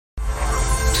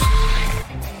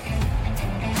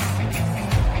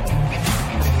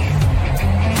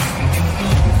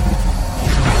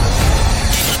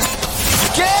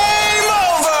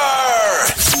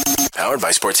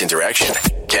by Sports Interaction,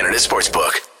 Canada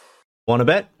Sportsbook. Want to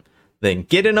bet? Then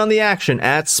get in on the action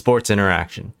at Sports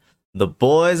Interaction. The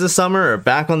boys of summer are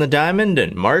back on the diamond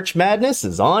and March Madness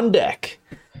is on deck.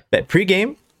 Bet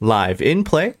pregame, live in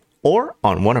play, or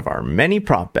on one of our many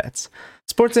prop bets.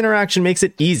 Sports Interaction makes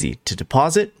it easy to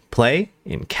deposit, play,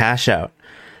 and cash out.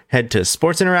 Head to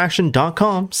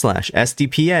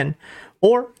sportsinteraction.com/SDPN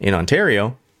or in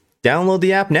Ontario, download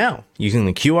the app now using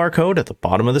the QR code at the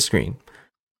bottom of the screen.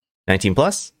 19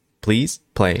 plus, please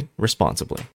play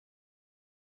responsibly.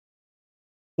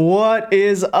 What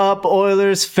is up,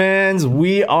 Oilers fans?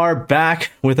 We are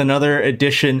back with another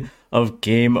edition of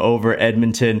Game Over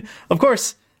Edmonton. Of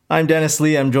course, I'm Dennis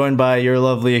Lee. I'm joined by your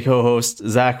lovely co-host,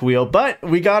 Zach Wheel. But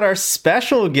we got our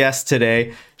special guest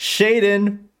today,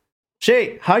 Shaden.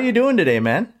 Shay, how you doing today,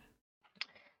 man?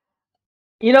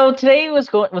 You know, today was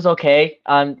okay.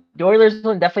 The Oilers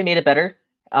one definitely made it better.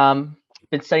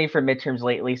 Been studying for midterms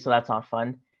lately, so that's not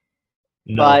fun.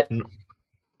 I'm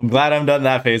glad I'm done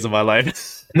that phase of my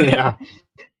life. Yeah,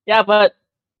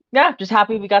 just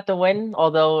happy we got the win.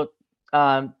 Although,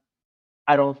 I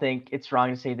don't think it's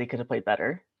wrong to say they could have played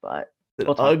better. But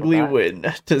we'll ugly win,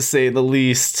 to say the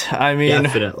least. I mean,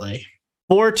 definitely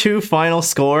 4-2 final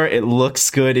score. It looks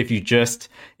good if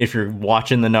you're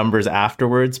watching the numbers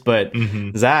afterwards. But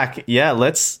Zach,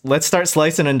 let's start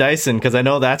slicing and dicing because I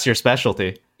know that's your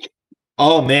specialty.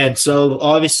 Oh man, so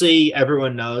obviously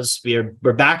everyone knows we're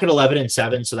back at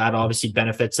 11-7, so that obviously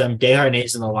benefits them.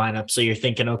 Desharnais in the lineup, so you're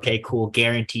thinking, okay, cool,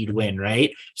 guaranteed win,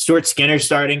 right? Stuart Skinner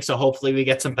starting, so hopefully we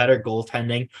get some better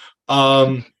goaltending.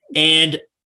 And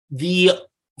the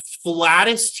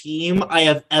flattest team I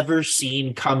have ever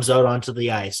seen comes out onto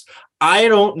the ice. I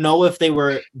don't know if they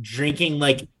were drinking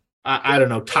I don't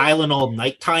know, Tylenol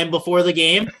nighttime before the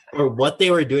game or what they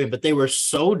were doing, but they were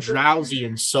so drowsy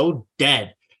and so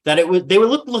dead that they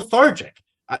would look lethargic.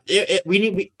 They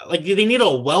need a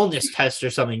wellness test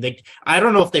or something. I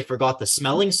don't know if they forgot the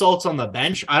smelling salts on the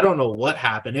bench. I don't know what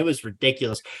happened. It was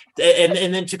ridiculous.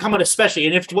 And then to come out especially,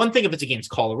 and if it's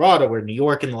against Colorado or New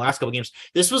York in the last couple games,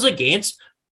 this was against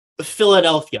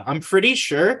Philadelphia. I'm pretty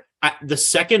sure the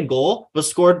second goal was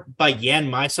scored by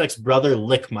Jan Mysak's brother,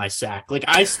 Lick Mysak.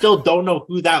 I still don't know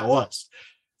who that was.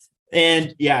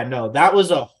 And that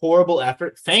was a horrible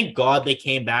effort. Thank God they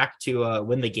came back to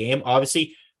win the game.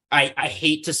 Obviously, I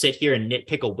hate to sit here and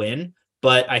nitpick a win,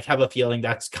 but I have a feeling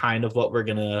that's kind of what we're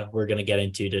gonna get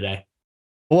into today.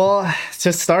 Well,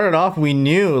 to start it off, we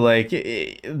knew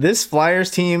this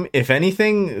Flyers team, if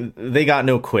anything, they got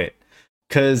no quit.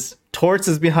 Because Torts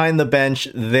is behind the bench.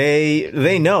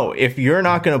 They know if you're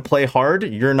not going to play hard,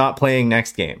 you're not playing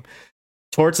next game.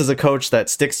 Torts is a coach that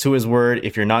sticks to his word.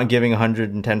 If you're not giving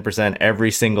 110%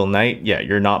 every single night,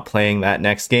 you're not playing that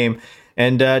next game.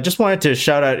 And just wanted to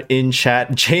shout out in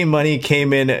chat, J Money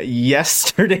came in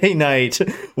yesterday night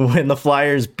when the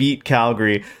Flyers beat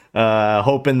Calgary,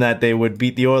 hoping that they would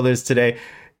beat the Oilers today.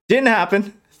 Didn't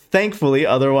happen. Thankfully,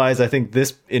 otherwise, I think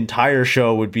this entire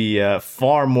show would be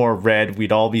far more red.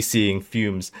 We'd all be seeing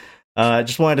fumes.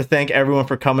 Just wanted to thank everyone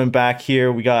for coming back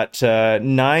here. We got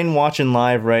 9 watching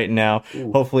live right now.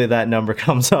 Ooh. Hopefully that number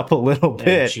comes up a little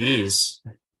bit. Jeez.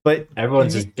 But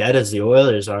everyone's as dead as the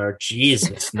Oilers are.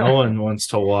 Jesus, no one wants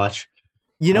to watch.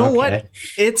 You know what?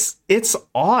 It's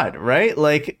odd, right?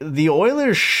 The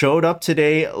Oilers showed up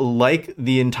today like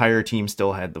the entire team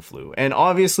still had the flu. And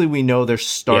obviously we know they're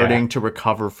starting to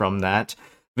recover from that.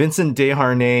 Vincent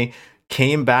Desharnais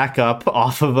came back up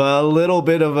off of a little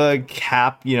bit of a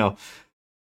cap,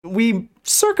 we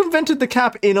circumvented the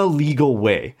cap in a legal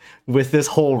way with this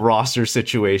whole roster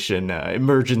situation,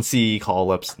 emergency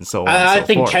call-ups and so on. I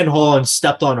think Ken Holland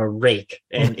stepped on a rake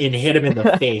and hit him in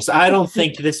the face. I don't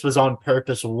think this was on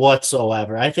purpose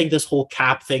whatsoever. I think this whole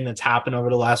cap thing that's happened over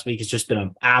the last week has just been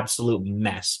an absolute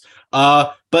mess.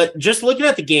 But just looking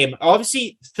at the game,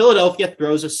 obviously Philadelphia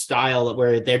throws a style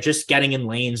where they're just getting in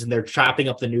lanes and they're trapping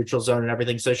up the neutral zone and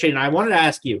everything. So Shane, I wanted to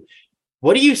ask you,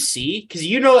 what do you see? Because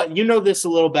you know this a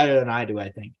little better than I do,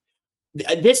 I think.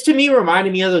 This, to me,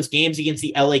 reminded me of those games against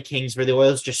the LA Kings where the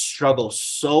Oilers just struggle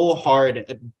so hard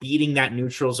at beating that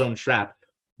neutral zone trap.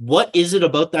 What is it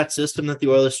about that system that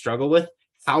the Oilers struggle with?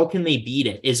 How can they beat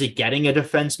it? Is it getting a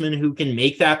defenseman who can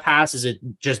make that pass? Is it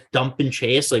just dump and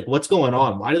chase? What's going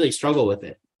on? Why do they struggle with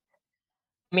it?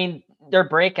 I mean, their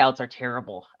breakouts are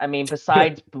terrible. I mean,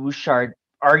 besides Bouchard,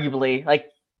 arguably,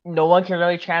 no one can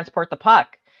really transport the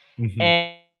puck. Mm-hmm.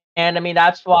 And I mean,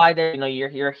 that's why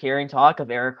you're hearing talk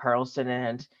of Erik Karlsson,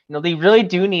 and they really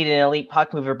do need an elite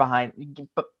puck mover back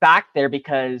there,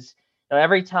 because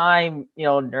every time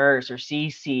Nurse or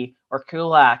CC or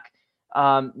Kulak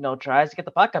tries to get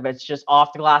the puck up, it's just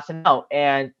off the glass and out.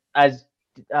 And as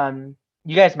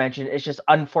you guys mentioned, it's just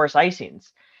unforced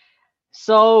icings.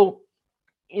 So,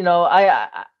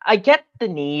 I get the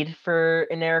need for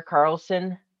an Erik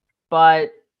Karlsson,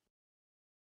 but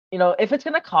if it's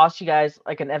gonna cost you guys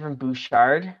like an Evan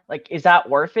Bouchard, like, is that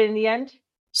worth it in the end?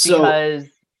 So Because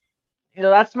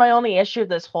that's my only issue with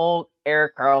this whole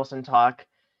Erik Karlsson talk.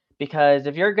 Because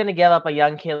if you're gonna give up a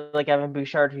young kid like Evan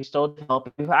Bouchard who's still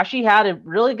developing, who actually had a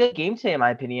really good game today, in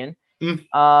my opinion, mhm.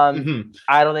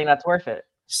 I don't think that's worth it.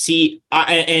 See,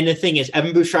 and the thing is,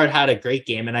 Evan Bouchard had a great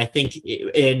game, and I think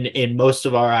in most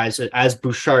of our eyes, as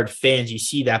Bouchard fans, you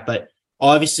see that. But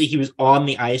obviously, he was on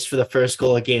the ice for the first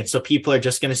goal again, so people are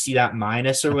just going to see that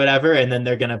minus or whatever, and then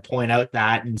they're going to point out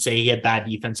that and say he had bad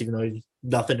defense, even though he had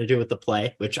nothing to do with the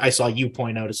play, which I saw you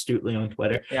point out astutely on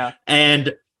Twitter. Yeah,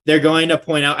 and they're going to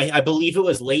point out, I believe it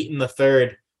was late in the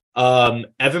third.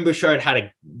 Evan Bouchard had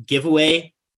a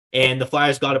giveaway, and the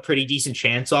Flyers got a pretty decent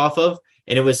chance off of.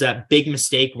 And it was that big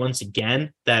mistake once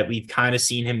again that we've kind of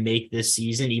seen him make this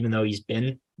season, even though he's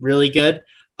been really good,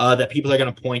 that people are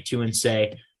going to point to and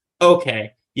say,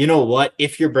 okay, you know what?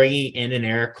 If you're bringing in an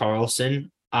Erik Karlsson,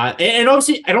 and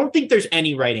obviously I don't think there's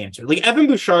any right answer. Like, Evan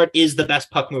Bouchard is the best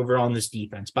puck mover on this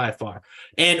defense by far.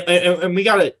 And we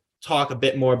got to talk a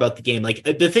bit more about the game. Like,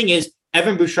 the thing is,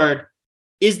 Evan Bouchard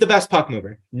is the best puck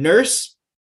mover. Nurse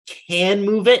can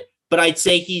move it, but I'd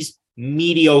say he's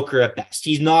mediocre at best.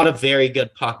 He's not a very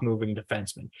good puck moving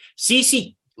defenseman.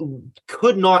 CC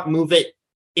could not move it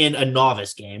in a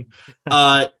novice game.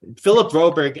 Philip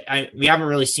Broberg, we haven't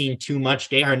really seen too much.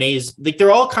 Desharnais, like,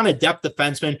 they're all kind of depth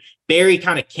defensemen. Barry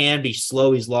kind of can be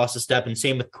slow. He's lost a step, and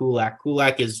same with Kulak.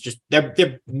 Kulak is just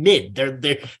they're mid.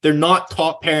 They're not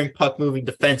top pairing puck moving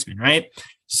defensemen, right?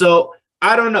 So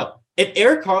I don't know if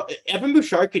Evan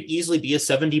Bouchard could easily be a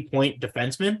 70-point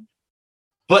defenseman,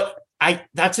 but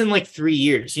that's in like 3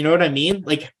 years. You know what I mean?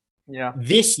 Like, yeah.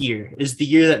 This year is the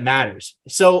year that matters.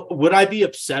 So would I be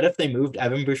upset if they moved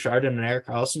Evan Bouchard in an Erik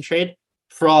Karlsson trade?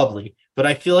 Probably. But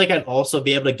I feel like I'd also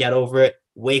be able to get over it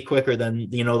way quicker than,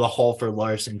 the Hall for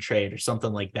Larson trade or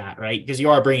something like that, right? Because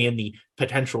you are bringing in the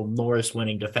potential Norris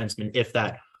winning defenseman if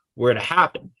that were to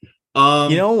happen.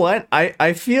 You know what?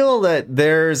 I feel that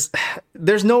there's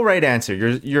no right answer.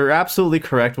 You're absolutely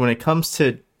correct when it comes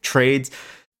to trades.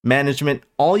 Management,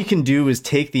 all you can do is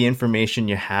take the information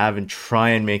you have and try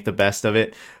and make the best of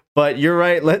it. But you're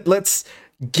right. Let's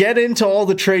get into all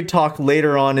the trade talk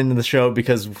later on into the show,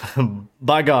 because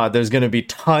by God, there's going to be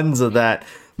tons of that.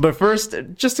 But first,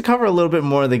 just to cover a little bit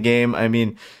more of the game, I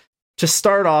mean, to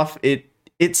start off, it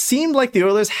seemed like the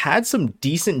Oilers had some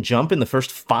decent jump in the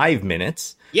first 5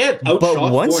 minutes. Yeah,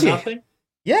 outshot 4-0.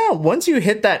 Yeah, once you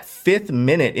hit that 5th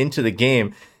minute into the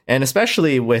game, and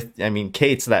especially with,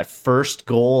 Cates, that first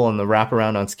goal on the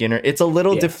wraparound on Skinner, it's a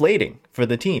little deflating for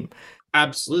the team.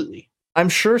 Absolutely. I'm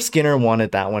sure Skinner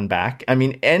wanted that one back.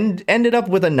 Ended up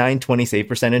with a .920 save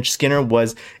percentage. Skinner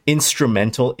was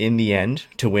instrumental in the end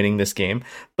to winning this game.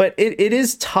 But it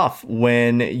is tough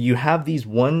when you have these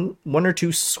one or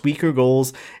two squeaker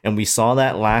goals, and we saw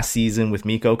that last season with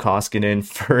Mikko Koskinen.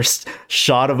 First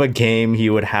shot of a game, he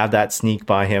would have that sneak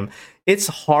by him. It's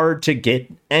hard to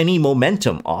get any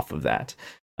momentum off of that.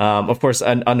 Of course,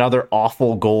 another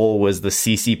awful goal was the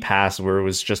CC pass, where it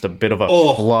was just a bit of a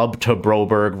flub to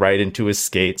Broberg right into his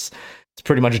skates. It's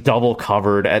pretty much double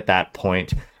covered at that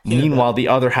point. Yeah. Meanwhile, the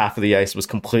other half of the ice was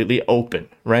completely open,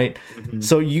 right? Mm-hmm.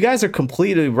 So you guys are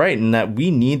completely right in that we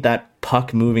need that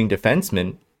puck-moving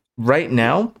defenseman. Right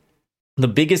now, the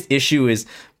biggest issue is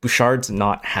Bouchard's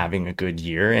not having a good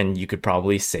year, and you could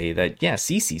probably say that,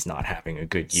 CC's not having a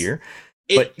good year.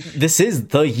 But this is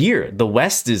the year. The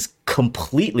West is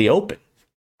completely open.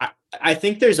 I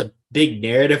think there's a big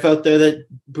narrative out there that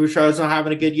Bouchard's not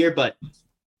having a good year, but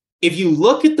if you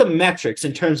look at the metrics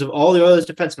in terms of all the Oilers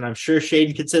defensemen, I'm sure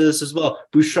Shaden can say this as well,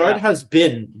 Bouchard has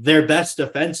been their best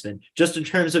defenseman, just in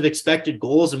terms of expected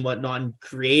goals and whatnot, and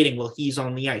creating while he's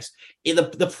on the ice.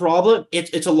 The problem,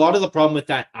 it's a lot of the problem with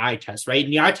that eye test, right?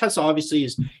 And the eye test obviously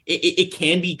is, it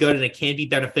can be good and it can be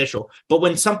beneficial, but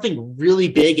when something really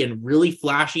big and really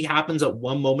flashy happens at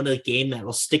one moment of the game that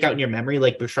will stick out in your memory,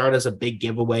 like Bouchard has a big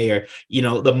giveaway, or,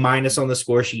 the minus on the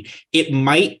score sheet, it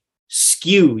might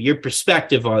skew your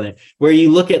perspective on it, where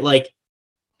you look at, like,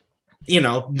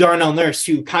 Darnell Nurse,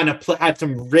 who kind of had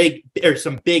some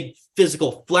big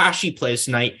physical flashy plays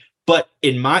tonight, but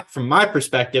from my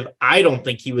perspective, I don't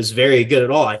think he was very good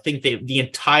at all. I think the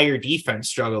entire defense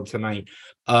struggled tonight,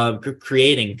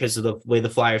 creating, because of the way the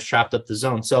Flyers trapped up the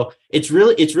zone. So it's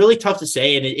really tough to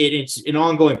say, and it's an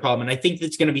ongoing problem. And I think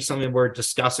it's going to be something we're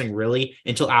discussing really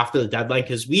until after the deadline,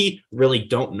 because we really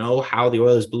don't know how the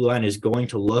Oilers blue line is going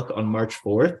to look on March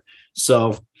 4th.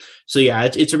 So yeah,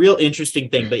 it's a real interesting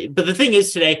thing. But the thing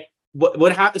is today,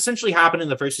 what essentially happened in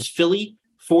the first is Philly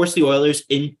forced the Oilers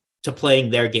into playing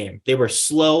their game. They were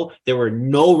slow. There were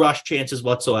no rush chances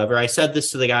whatsoever. I said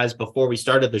this to the guys before we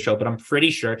started the show, but I'm pretty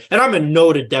sure, and I'm a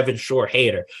noted Devin Shore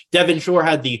hater. Devin Shore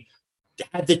had the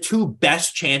two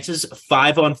best chances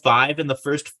 5-on-5 in the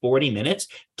first 40 minutes,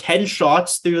 10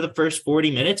 shots through the first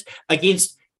 40 minutes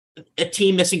against a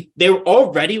team missing. They were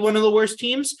already one of the worst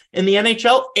teams in the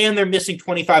NHL, and they're missing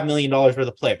 $25 million worth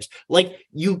of players. Like,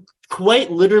 you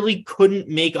quite literally couldn't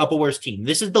make up a worse team.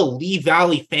 This is the Lee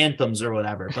Valley Phantoms or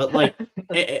whatever. But like,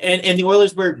 and the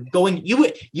Oilers were going. You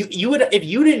would if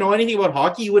you didn't know anything about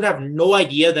hockey, you would have no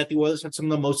idea that the Oilers had some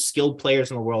of the most skilled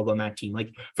players in the world on that team.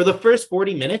 Like, for the first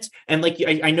 40 minutes, and like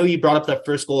I know you brought up that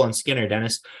first goal on Skinner,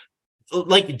 Dennis.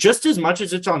 Like, just as much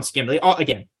as it's on Skinner, like,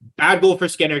 again, bad goal for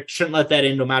Skinner, shouldn't let that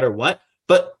in no matter what.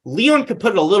 But Leon could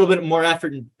put a little bit more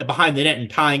effort behind the net and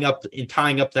tying up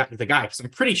the guy, because I'm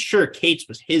pretty sure Cates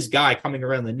was his guy coming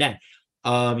around the net.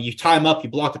 You tie him up, you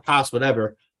block the pass,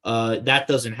 whatever. That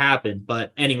doesn't happen.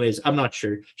 But anyways, I'm not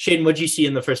sure. Shane, what did you see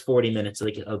in the first 40 minutes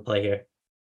of play here?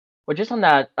 Well, just on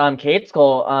that Cates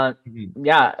goal,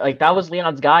 yeah, like that was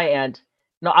Leon's guy. And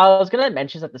no, I was gonna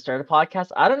mention this at the start of the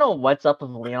podcast. I don't know what's up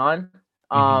with Leon.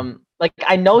 Like,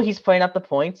 I know he's putting up the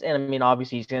points, and I mean,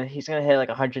 obviously he's gonna hit like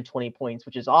 120 points,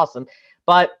 which is awesome.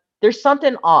 But there's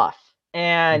something off,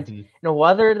 and you know,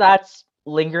 whether that's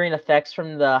lingering effects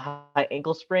from the high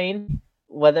ankle sprain,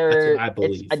 whether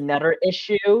it's another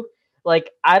issue, like,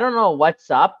 I don't know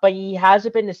what's up, but he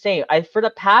hasn't been the same. For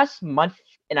the past month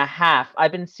and a half,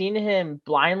 I've been seeing him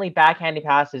blindly backhanding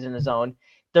passes in the zone.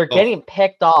 They're getting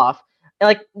picked off.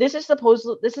 Like, this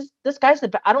guy's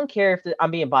I don't care if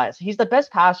I'm being biased. He's the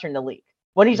best passer in the league.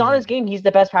 When he's on his game, he's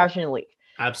the best passer in the league.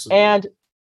 Absolutely. And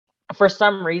for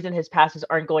some reason, his passes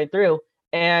aren't going through.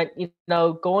 And, you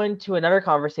know, going to another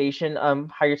conversation,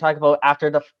 how you're talking about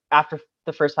after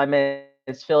the first 5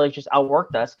 minutes, Philly just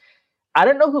outworked us. I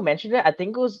don't know who mentioned it. I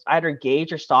think it was either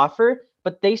Gage or Stoffer,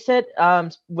 but they said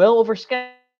will over skill.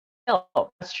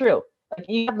 That's true. Like,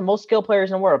 you have the most skilled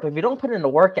players in the world, but if you don't put in the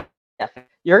work,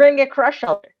 you're going to get crushed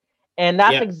out there. And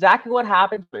that's exactly what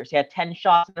happened. He had 10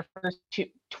 shots in the first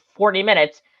 40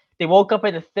 minutes. They woke up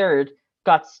in the third,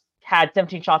 had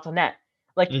 17 shots on net.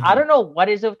 Like, I don't know what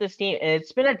is it with this team. And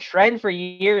it's been a trend for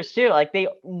years, too. Like, they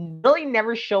really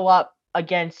never show up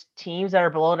against teams that are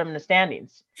below them in the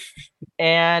standings.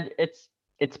 And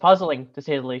it's puzzling, to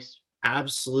say the least.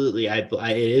 Absolutely. It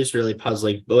is really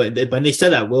puzzling. But when they said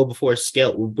that will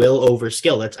over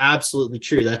skill, that's absolutely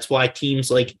true. That's why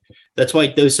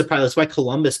that's why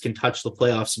Columbus can touch the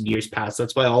playoffs in years past.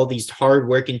 That's why all these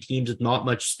hard-working teams with not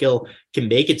much skill can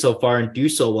make it so far and do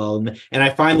so well. And I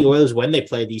find the Oilers, when they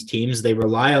play these teams, they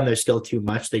rely on their skill too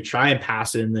much. They try and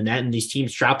pass it in the net, and these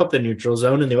teams trap up the neutral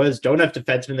zone, and the Oilers don't have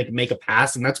defensemen that can make a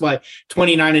pass. And that's why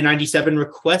 29 and 97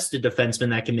 request a defenseman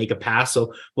that can make a pass.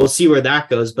 So we'll see where that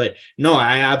goes. But no,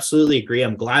 I absolutely agree.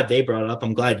 I'm glad they brought it up.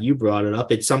 I'm glad you brought it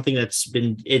up. It's something that's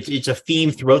it's a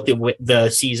theme throughout the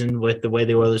season with the way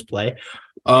the Oilers play.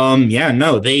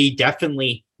 They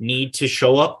definitely need to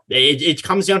show up. It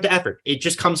comes down to effort. It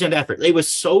just comes down to effort. It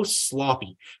was so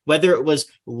sloppy. Whether it was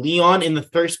Leon in the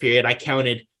first period, I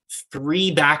counted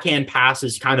 3 backhand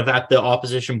passes kind of at the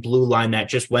opposition blue line that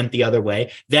just went the other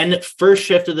way. Then first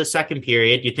shift of the second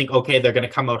period, you think, okay, they're going to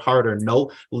come out harder.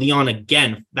 No, Leon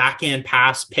again, backhand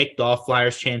pass, picked off,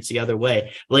 Flyers chance the other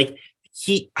way. Like,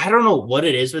 I don't know what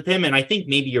it is with him. And I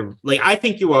think I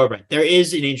think you are right. There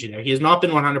is an injury there. He has not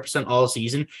been 100% all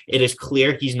season. It is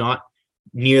clear he's not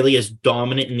nearly as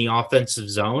dominant in the offensive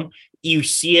zone. You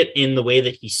see it in the way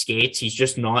that he skates. He's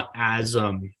just not as,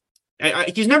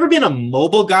 he's never been a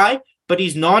mobile guy, but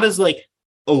he's not as like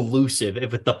elusive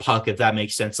with the puck, if that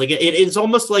makes sense. Like, it's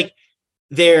almost like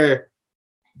the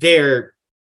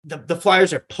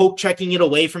Flyers are poke checking it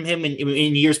away from him. And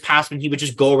in years past, when he would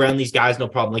just go around these guys, no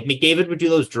problem. Like, McDavid would do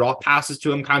those drop passes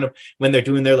to him kind of when they're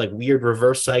doing their like weird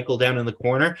reverse cycle down in the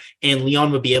corner, and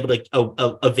Leon would be able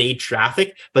to evade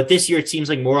traffic. But this year, it seems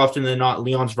like more often than not,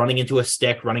 Leon's running into a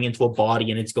stick, running into a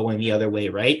body, and it's going the other way,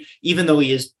 right? Even though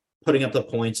he is putting up the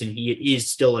points and he is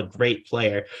still a great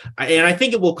player. And I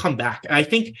think it will come back. I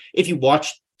think if you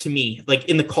watch, to me, like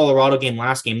in the Colorado game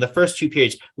last game, the first 2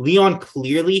 periods, Leon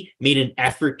clearly made an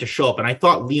effort to show up. And I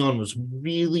thought Leon was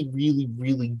really, really,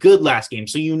 really good last game.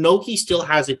 So he still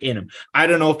has it in him. I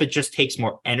don't know if it just takes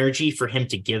more energy for him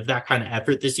to give that kind of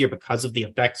effort this year because of the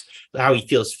effects of how he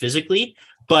feels physically.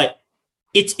 But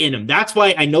it's in him. That's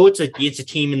why I know it's a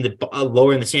team in the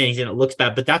lower in the standings and it looks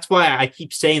bad, but that's why I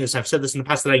keep saying this. I've said this in the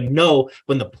past that I know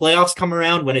when the playoffs come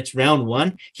around, when it's round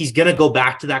one, he's going to go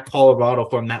back to that Colorado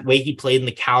form, that way he played in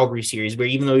the Calgary series, where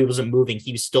even though he wasn't moving,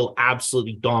 he was still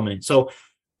absolutely dominant. So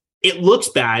it looks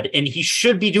bad and he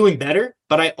should be doing better,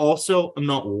 but I also am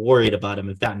not worried about him,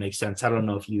 if that makes sense. I don't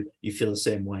know if you feel the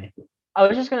same way. I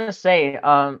was just going to say,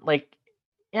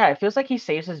 it feels like he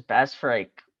saves his best for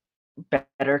like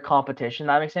better competition.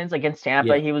 That makes sense. Against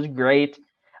Tampa, he was great.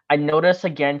 I noticed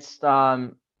against I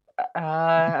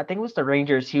think it was the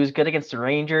Rangers. He was good against the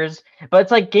Rangers, but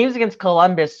it's like games against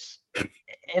Columbus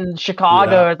in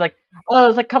Chicago. It's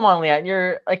like, come on, Leon.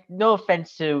 You're like, no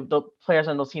offense to the players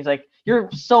on those teams, like you're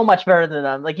so much better than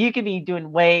them. Like you could be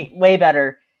doing way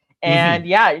better. And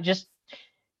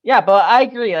but I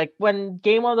agree. Like when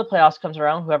game one of the playoffs comes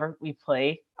around, whoever we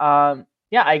play, I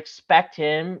expect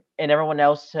him and everyone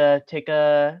else to take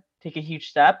a huge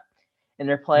step in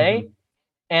their play.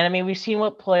 And I mean, we've seen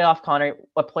what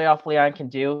playoff Leon can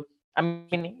do. I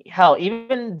mean, hell,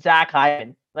 even Zach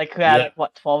Hyman, like who had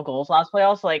 12 goals last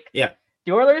playoffs. Like, the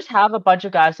Oilers have a bunch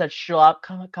of guys that show up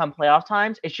come playoff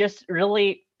times. It's just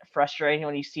really frustrating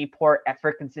when you see poor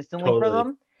effort consistently for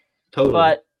them.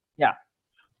 But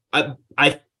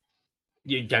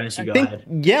Dennis, you go ahead.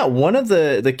 Yeah, one of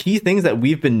the key things that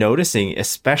we've been noticing,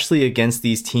 especially against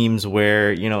these teams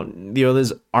where, the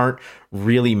Oilers aren't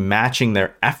really matching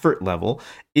their effort level,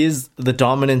 is the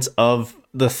dominance of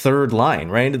the third line,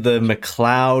 right? The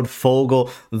McLeod, Fogle,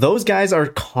 those guys are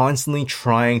constantly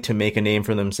trying to make a name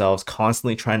for themselves,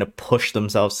 constantly trying to push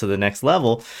themselves to the next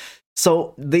level.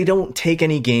 So they don't take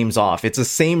any games off. It's the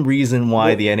same reason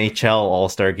why the NHL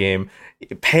All-Star Game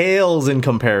pales in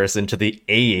comparison to the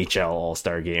AHL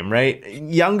All-Star Game, right?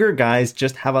 Younger guys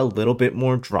just have a little bit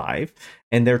more drive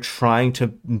and they're trying to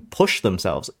push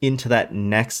themselves into that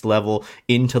next level,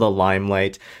 into the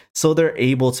limelight, so they're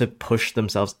able to push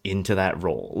themselves into that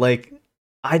role. Like,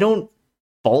 I don't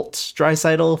fault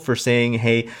Draisaitl for saying,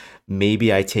 hey,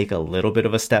 maybe I take a little bit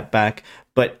of a step back,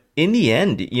 but in the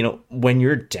end, when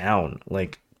you're down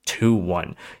like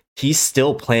 2-1, he's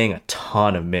still playing a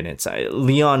ton of minutes.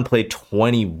 Leon played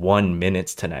 21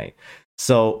 minutes tonight.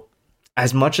 So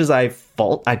as much as I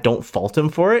don't fault him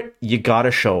for it, you got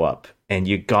to show up and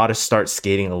you got to start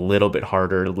skating a little bit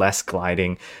harder, less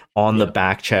gliding on the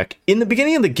back check. In the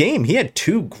beginning of the game, he had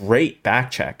 2 great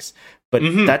back checks, but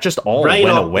that just all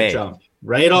went away.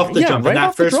 Right off the jump. In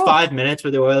that first 5 minutes where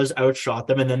the Oilers outshot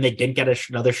them, and then they didn't get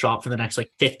another shot for the next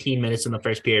 15 minutes in the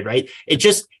first period, right?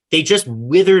 They just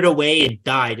withered away and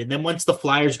died. And then once the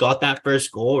Flyers got that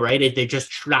first goal, right, they just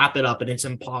trap it up, and it's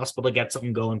impossible to get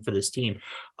something going for this team.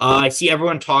 I see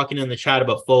everyone talking in the chat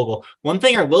about Fogle. One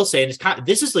thing I will say, and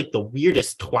this is like the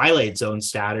weirdest Twilight Zone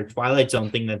stat or Twilight Zone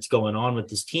thing that's going on with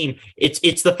this team.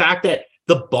 It's the fact that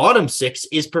the bottom 6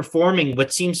 is performing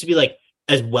what seems to be like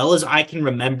as well as I can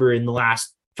remember in the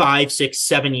last 5, 6,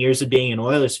 7 years of being an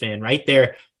Oilers fan, right?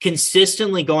 They're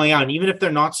consistently going out. And even if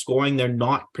they're not scoring, they're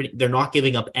not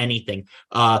giving up anything.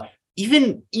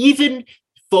 Even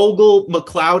Fogle,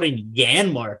 McLeod, and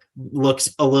Janmark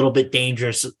looks a little bit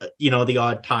dangerous, the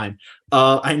odd time.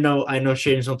 I know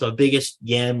Shaden's not the biggest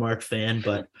Janmark fan,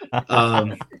 but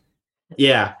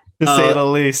yeah. To say the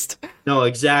least. No,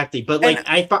 exactly. But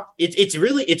I thought it's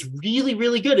really,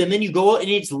 really good. And then you go out and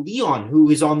it's Leon who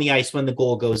is on the ice when the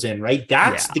goal goes in, right?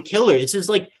 That's the killer. This is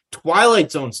like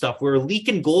Twilight Zone stuff. We're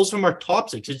leaking goals from our top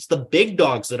 6. It's the big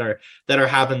dogs that are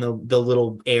having the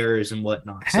little errors and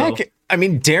whatnot. Heck, so, I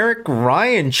mean, Derek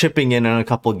Ryan chipping in a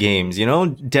couple games.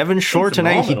 Devin Shore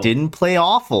tonight, he didn't play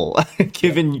awful,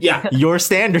 given your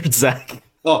standards, Zach.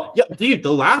 Oh yeah, dude.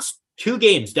 The last 2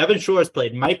 games Devin Shore has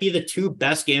played might be the 2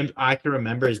 best games I can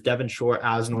remember as Devin Shore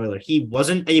as an Oiler. He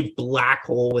wasn't a black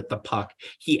hole with the puck.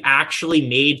 He actually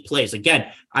made plays.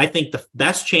 Again, I think the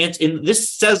best chance this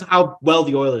says how well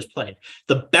the Oilers played.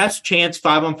 The best chance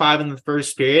 5-on-5 in the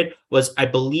first period was, I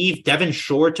believe, Devin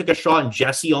Shore took a shot and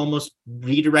Jesse almost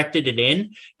redirected it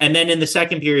in. And then in the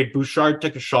second period, Bouchard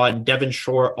took a shot and Devin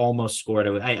Shore almost scored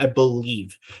it, I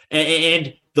believe.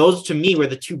 And those to me were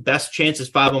the 2 best chances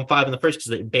 5-on-5 in the first,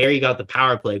 because Barry got the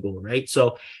power play goal, right?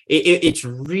 So it's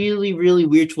really, really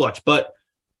weird to watch. But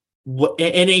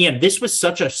and again, this was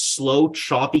such a slow,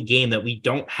 choppy game that we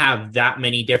don't have that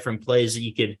many different plays that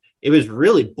you could. It was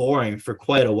really boring for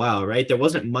quite a while, right? There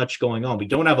wasn't much going on. We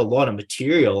don't have a lot of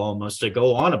material almost to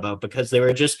go on about because they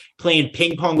were just playing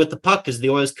ping pong with the puck because the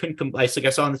Oilers couldn't. Like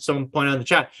I saw someone point out in the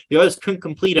chat, the Oilers couldn't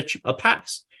complete a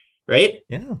pass. Right?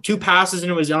 Yeah. 2 passes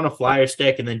and it was on a flyer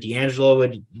stick, and then D'Angelo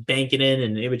would bank it in,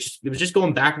 and it was just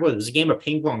going back and forth. It was a game of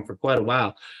ping pong for quite a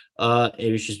while.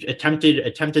 It was just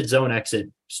attempted zone exit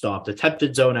stopped,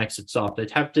 attempted zone exit stopped,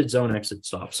 attempted zone exit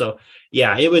stopped. So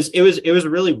yeah, it was a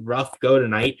really rough go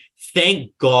tonight.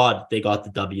 Thank God they got the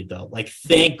W though. Like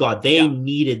thank God they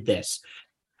needed this.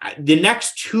 The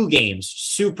next two games,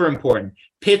 super important.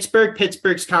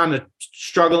 Pittsburgh's kind of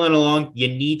struggling along. You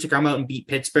need to come out and beat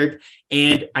Pittsburgh.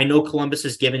 And I know Columbus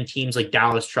has given teams like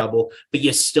Dallas trouble, but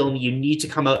you need to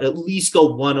come out, at least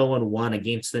go 1-0-1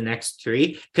 against the next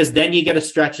three, because then you get a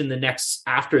stretch in the next,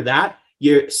 after that,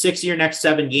 your 6 of your next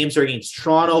 7 games are against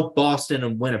Toronto, Boston,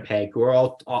 and Winnipeg, who are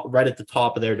all right at the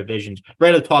top of their divisions,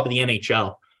 right at the top of the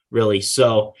NHL, really.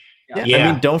 So, yeah.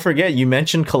 I mean, don't forget, you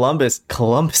mentioned Columbus.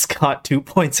 Columbus got 2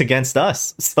 points against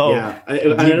us. So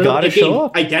you got to show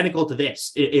up. Identical to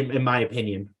this, in my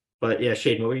opinion. But yeah,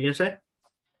 Shaden, what were you going to say?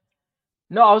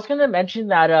 No, I was going to mention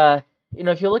that,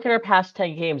 if you look at our past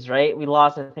 10 games, right, we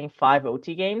lost, I think, 5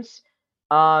 OT games.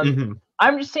 I'm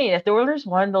just saying, if the Oilers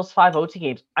won those 5 OT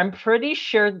games, I'm pretty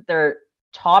sure that they're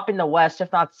top in the West, if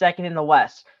not second in the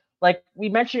West. Like we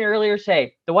mentioned earlier,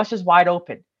 the West is wide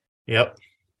open. Yep.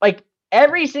 Like,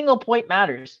 every single point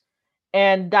matters,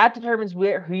 and that determines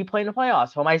who you play in the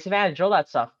playoffs, home ice advantage, all that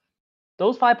stuff.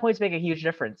 Those 5 points make a huge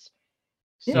difference.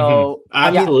 So,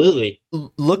 absolutely.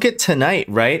 Look at tonight,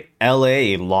 right?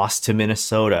 LA lost to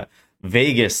Minnesota.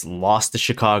 Vegas lost to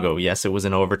Chicago. Yes, it was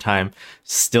in overtime.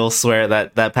 Still swear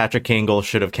that Patrick Kane goal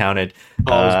should have counted.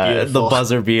 The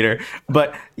buzzer beater.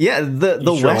 But yeah,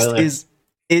 the West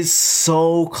is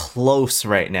so close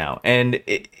right now, and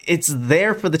it's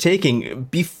there for the taking.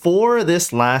 Before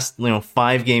this last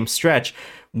 5-game stretch,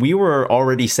 we were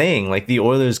already saying like the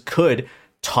Oilers could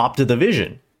top the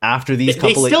division after these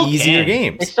couple of easier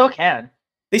games. They still can.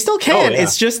 Oh, yeah.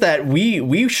 It's just that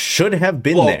we should have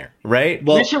been there, right?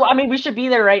 Well, we should be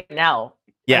there right now.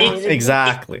 Yeah,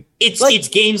 exactly. It's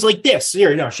games like this.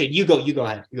 Here, no, Shane, you go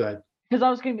ahead. Because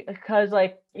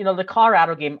the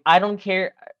Colorado game, I don't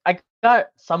care. I got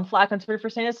some flack on Twitter for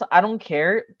saying this. I don't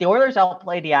care. The Oilers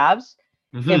outplay the Avs.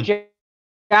 If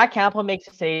Jack Campbell makes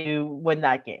a save to win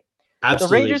that game.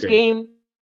 Absolutely. The Rangers game,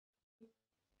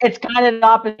 it's kind of the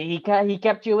opposite. He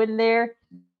kept you in there.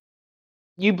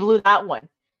 You blew that one.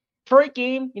 For a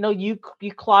game, you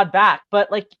clawed back.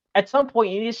 But like at some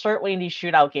point, you need to start winning these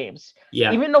shootout games.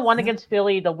 Yeah. Even the one against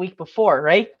Philly the week before,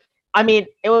 right? I mean,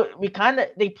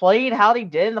 they played how they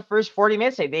did in the first 40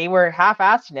 minutes. They were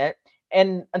half-assing it.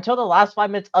 And until the last 5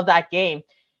 minutes of that game,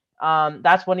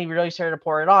 that's when he really started to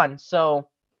pour it on. So,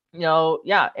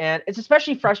 and it's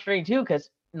especially frustrating too because,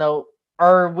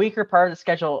 our weaker part of the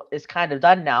schedule is kind of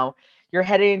done now. You're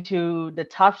heading into the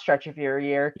tough stretch of your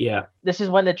year. Yeah. This is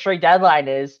when the trade deadline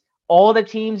is. All the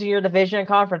teams in your division and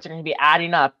conference are going to be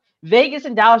adding up. Vegas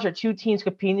and Dallas are 2 teams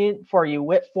competing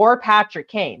for Patrick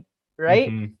Kane,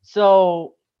 right?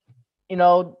 So,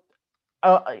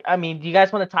 I mean, do you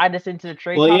guys want to tie this into the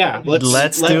trade? Well, yeah,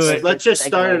 let's do it. Let's just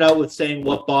start it out with saying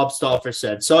what Bob Stauffer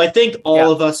said. So I think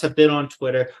all of us have been on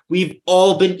Twitter. We've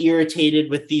all been irritated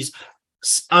with these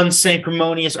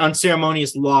unceremonious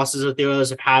losses that the Oilers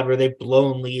have had where they've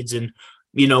blown leads. And,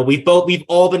 we've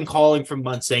all been calling for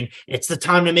months saying it's the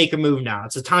time to make a move now.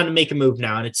 It's the time to make a move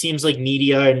now. And it seems like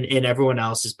media and everyone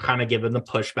else is kind of giving the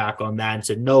pushback on that and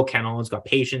said, no, Ken Holland's got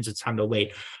patience. It's time to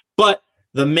wait. But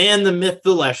the man, the myth,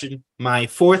 the legend, my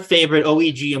 4th favorite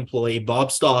OEG employee,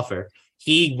 Bob Stauffer,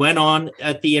 he went on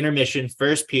at the intermission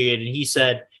first period and he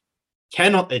said,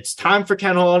 it's time for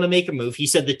Ken Holland to make a move. He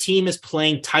said the team is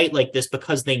playing tight like this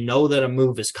because they know that a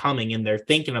move is coming and they're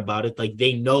thinking about it. Like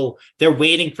they know they're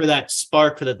waiting for that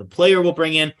spark that the player will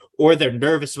bring in, or they're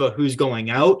nervous about who's going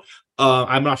out.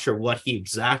 I'm not sure what he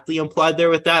exactly implied there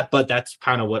with that, but that's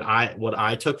kind of what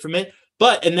I took from it.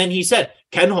 And then he said,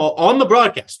 Ken Holland on the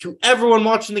broadcast to everyone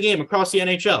watching the game across the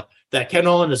NHL, that Ken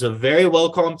Holland is a very well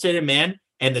compensated man.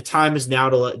 And the time is now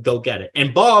to go get it.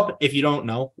 And Bob, if you don't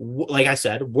know, like I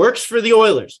said, works for the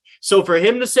Oilers. So for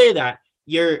him to say that,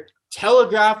 you're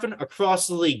telegraphing across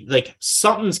the league, like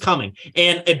something's coming.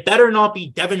 And it better not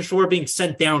be Devin Shore being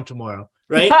sent down tomorrow,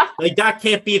 right? Like that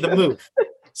can't be the move.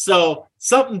 So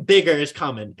something bigger is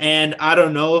coming. And I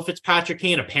don't know if it's Patrick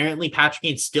Kane. Apparently Patrick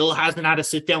Kane still hasn't had a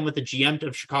sit down with the GM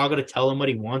of Chicago to tell him what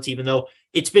he wants, even though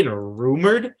it's been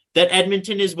rumored that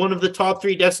Edmonton is one of the top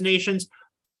 3 destinations.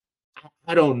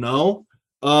 I don't know.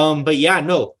 But yeah,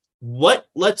 no.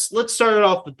 Let's start it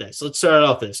off with this.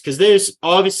 Because there's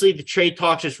obviously the trade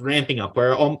talks just ramping up.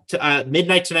 Where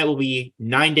midnight tonight will be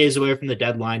 9 days away from the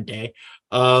deadline day.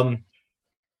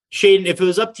 Shaden, if it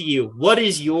was up to you, what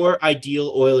is your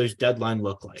ideal Oilers deadline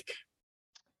look like?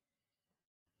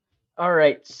 All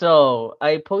right. So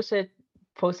I posted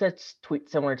tweet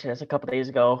similar to this a couple days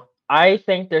ago. I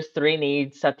think there's 3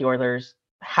 needs that the Oilers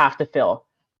have to fill.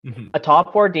 a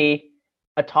top 4D,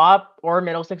 a top or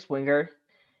middle six winger,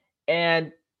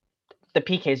 and the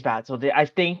PK is bad. So I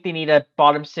think they need a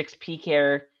bottom six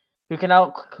PKer who can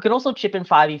also chip in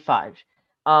 5v5.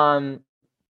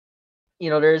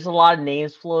 There's a lot of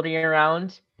names floating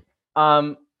around.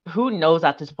 Who knows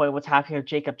at this point what's happening with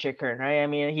Jacob Chickern, right? I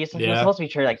mean, he was supposed to be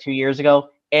traded like 2 years ago,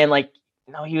 and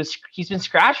he's been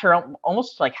scratched for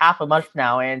almost like half a month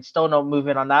now, and still no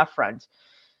movement on that front.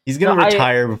 He's gonna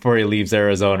retire before he leaves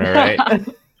Arizona, right?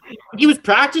 He was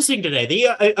practicing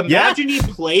today. Imagine he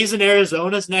plays in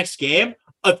Arizona's next game.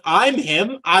 If I'm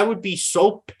him, I would be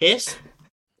so pissed.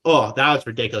 Oh, that was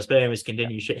ridiculous. But anyways,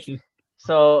 continue, Shane.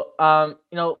 So,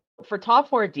 for top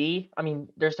 4D, I mean,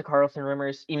 there's the Carlson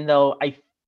rumors, even though I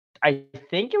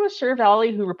think it was Sir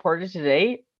Valley who reported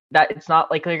today that it's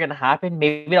not likely going to happen.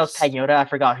 Maybe that was Pagnotta. I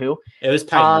forgot who. It was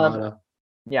Pagnotta.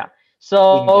 Yeah.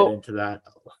 So, we can get into that.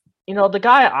 The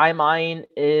guy I mind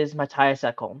is Matthias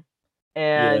Ekholm.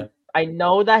 And I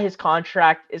know that his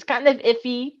contract is kind of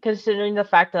iffy considering the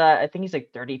fact that I think he's like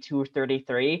 32 or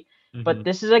 33. Mm-hmm. But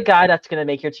this is a guy that's going to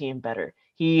make your team better.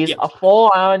 He's a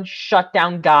full-on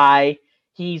shutdown guy.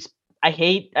 I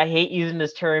hate using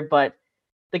this term, but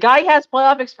the guy has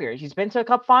playoff experience. He's been to a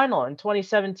cup final in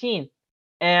 2017.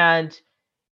 And,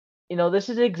 this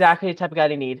is exactly the type of guy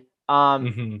they need.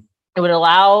 It would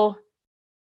allow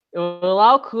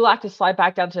Kulak to slide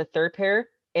back down to the third pair.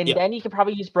 And then you could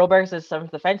probably use Broberg as a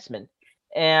seventh defenseman.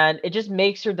 And it just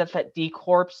makes your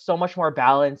D-corps so much more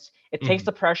balanced. It takes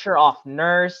the pressure off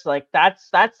Nurse. Like, that's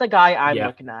the guy I'm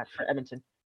looking at for Edmonton.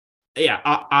 Yeah,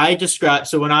 I described.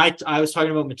 So when I was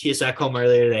talking about Matthias Ekholm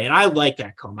earlier today, and I like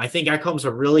Ekholm. I think Ekholm's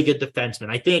a really good defenseman.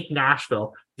 I think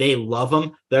Nashville, they love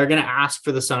him. They're going to ask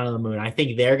for the sun on the moon. I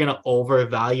think they're going to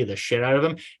overvalue the shit out of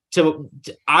him. To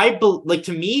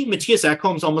me, Matthias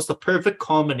Ekholm's almost the perfect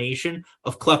combination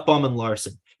of Klefbom and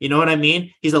Larson. You know what I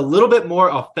mean? He's a little bit more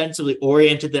offensively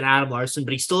oriented than Adam Larson,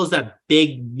 but he still has that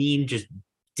big, mean, just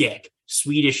dick,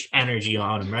 Swedish energy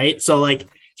on him, right? So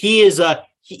he is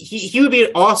he would be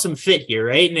an awesome fit here,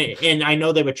 right? And I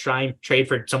know they would try and trade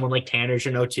for someone like Tanner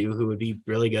Jeannot too, who would be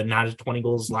really good and had 20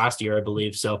 goals last year, I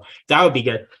believe. So that would be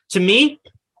good. To me,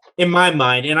 in my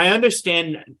mind, and I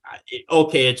understand,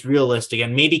 okay, it's realistic,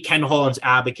 and maybe Ken Holland's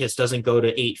abacus doesn't go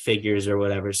to 8 figures or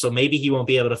whatever, so maybe he won't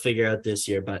be able to figure out this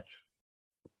year, but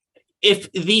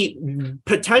if the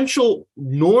potential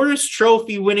Norris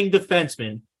Trophy winning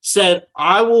defenseman said,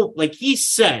 he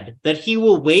said that he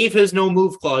will waive his no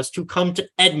move clause to come to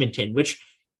Edmonton, which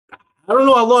I don't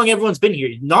know how long everyone's been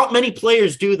here. Not many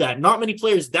players do that. Not many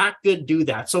players that good do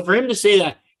that. So for him to say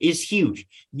that is huge.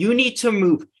 You need to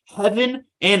move heaven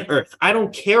and earth. I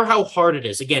don't care how hard it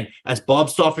is. Again, as Bob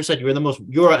Stauffer said,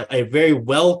 you're a very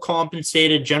well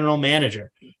compensated general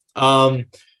manager. That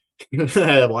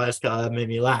made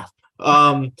me laugh.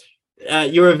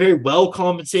 You're a very well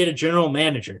compensated general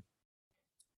manager.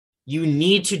 You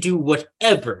need to do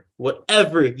whatever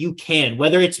you can,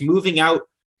 whether it's moving out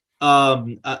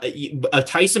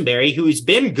Tyson Barrie, who's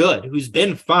been good, who's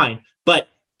been fine. But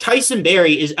Tyson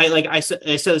Barrie is, I said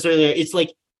this earlier, it's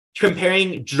like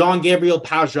comparing Jean-Gabriel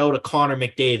Pageau to Connor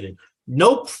McDavid.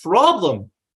 No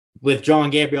problem with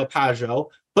Jean-Gabriel Pageau,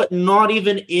 but not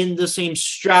even in the same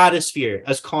stratosphere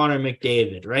as Connor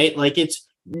McDavid, right? Like, it's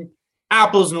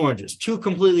apples and oranges, two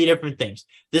completely different things.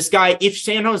 This guy, if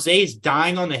San Jose is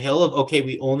dying on the hill of, okay,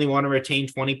 we only want to retain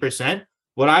 20%,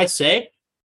 what I say,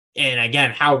 and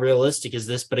again, how realistic is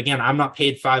this? But again, I'm not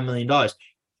paid $5 million.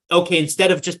 Okay,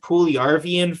 instead of just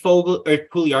Puljujärvi and Foegele, or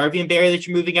Puljujärvi and Barrie that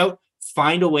you're moving out,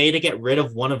 find a way to get rid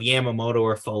of one of Yamamoto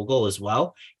or Foegele as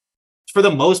well. For the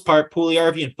most part,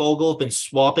 Puljujärvi and Foegele have been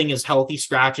swapping his healthy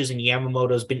scratches, and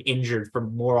Yamamoto's been injured for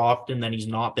more often than he's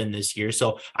not been this year.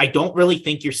 So I don't really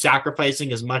think you're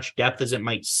sacrificing as much depth as it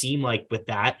might seem like with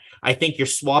that. I think you're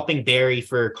swapping Barrie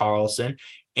for Carlson.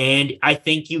 And I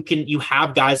think you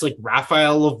have guys like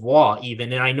Raphael Lavoie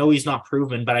even, and I know he's not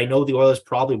proven, but I know the Oilers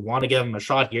probably want to give him a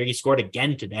shot here. He scored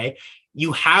again today.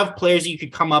 You have players that you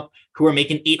could come up who are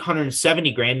making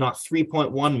 $870,000, not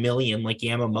 $3.1 million like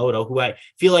Yamamoto, who I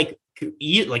feel like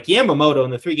Yamamoto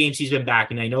in the 3 games he's been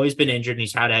back, and I know he's been injured and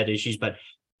he's had issues, but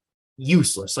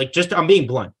useless. Like, just, I'm being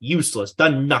blunt, useless,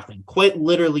 done nothing, quite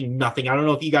literally nothing. I don't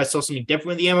know if you guys saw something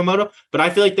different with Yamamoto, but I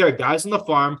feel like there are guys on the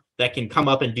farm that can come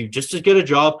up and do just as good a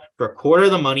job for a quarter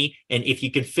of the money. And if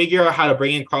you can figure out how to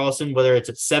bring in Carlson, whether it's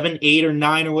at 7, 8, or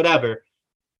 9 or whatever,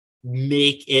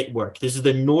 make it work. This is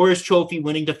the Norris Trophy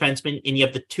winning defenseman, and you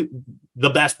have the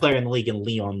best player in the league in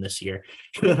Leon this year.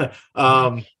 I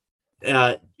mean,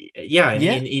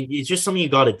 it's just something you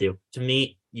got to do. To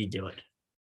me, you do it.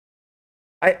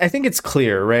 I think it's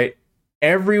clear, right?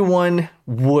 everyone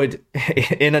would,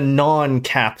 in a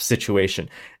non-cap situation,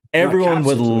 everyone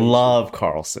would love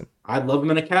Karlsson. I'd love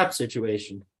him in a cap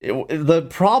situation. The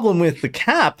problem with the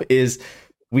cap is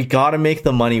we got to make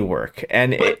the money work,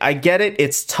 and I get it.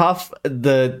 It's tough.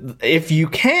 If you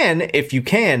can,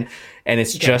 and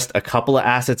it's just a couple of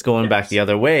assets going back the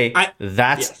other way.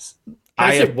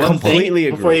 I completely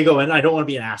agree. Before you go in, I don't want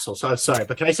to be an asshole, so I'm sorry,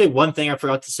 but can I say one thing I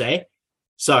forgot to say?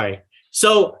 Sorry.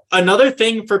 So another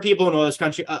thing for people in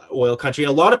oil country,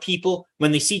 a lot of people,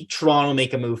 when they see Toronto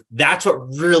make a move, that's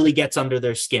what really gets under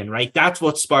their skin, right? That's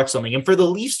what sparks something. And for the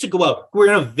Leafs to go out, we're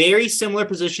in a very similar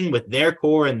position with their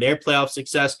core and their playoff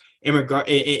success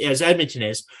as Edmonton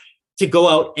is, to go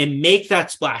out and make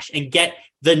that splash and get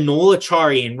the Noel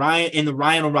Acciari and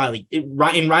Ryan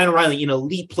O'Reilly, an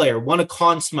elite player, won a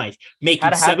Conn Smythe,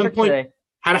 making 7 point.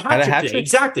 Had a hat trick.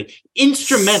 Exactly.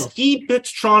 Instrumental. He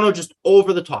puts Toronto just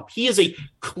over the top. He is a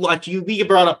clutch. We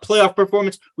brought up playoff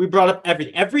performance. We brought up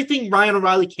everything. Everything Ryan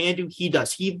O'Reilly can do, he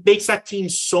does. He makes that team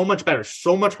so much better,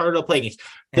 so much harder to play against.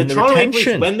 The Toronto Maple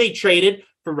Leafs, when they traded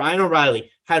for Ryan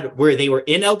O'Reilly, where they were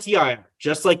in LTIR,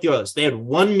 just like the Oilers. They had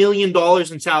 $1 million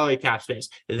in salary cap space.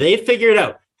 They figured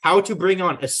out how to bring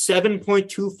on a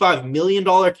 $7.25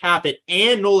 million cap hit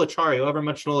and Noel Acciari, however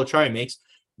much Noel Acciari makes,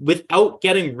 without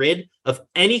getting rid of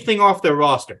anything off their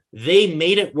roster. They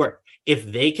made it work. If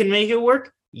they can make it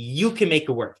work, you can make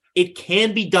it work. It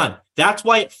can be done. That's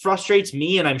why it frustrates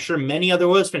me, and I'm sure many other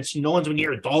Oilers fans. No one's going to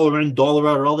hear $1 in, $1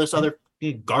 out, or all this other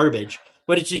garbage.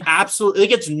 But it's just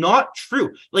absolutely, it's not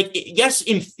true. Yes,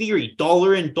 in theory,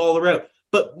 $1 in, $1 out.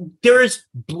 But there is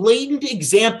blatant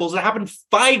examples that happened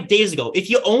 5 days ago. If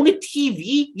you own a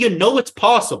TV, you know it's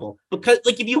possible. Because,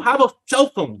 if you have a cell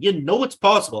phone, you know it's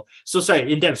possible. So,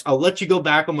 sorry, Dennis, I'll let you go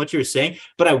back on what you were saying.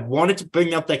 But I wanted to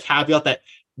bring up that caveat that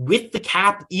with the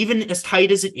cap, even as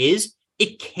tight as it is,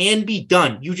 it can be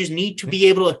done. You just need to be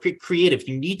able to be creative.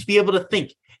 You need to be able to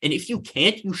think. And if you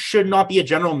can't, you should not be a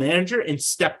general manager and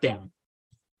step down.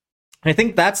 I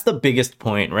think that's the biggest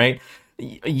point, right?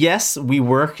 Yes, we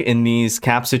work in these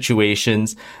cap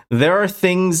situations. There are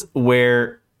things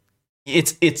where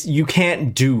it's you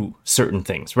can't do certain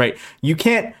things, right? You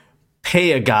can't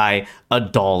pay a guy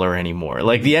 $1 anymore.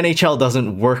 Like, the NHL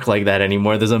doesn't work like that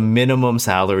anymore. There's a minimum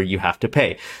salary you have to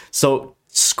pay. So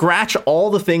scratch all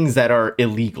the things that are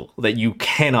illegal, that you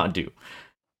cannot do.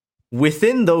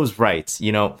 Within those rights,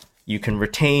 you can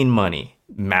retain money,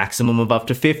 maximum of up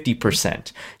to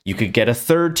 50%. You could get a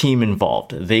third team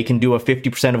involved. They can do a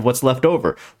 50% of what's left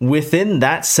over. Within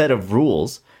that set of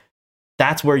rules,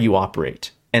 that's where you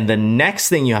operate. And the next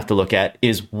thing you have to look at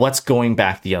is what's going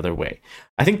back the other way.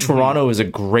 I think Toronto is a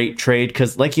great trade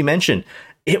because, like you mentioned,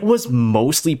 it was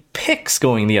mostly picks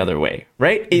going the other way,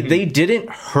 right? They didn't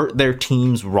hurt their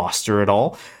team's roster at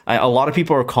all. A lot of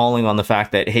people are calling on the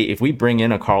fact that, hey, if we bring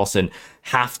in a Karlsson,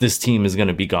 half this team is going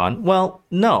to be gone. Well,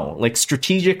 no.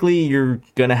 Strategically, you're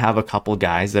going to have a couple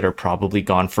guys that are probably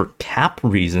gone for cap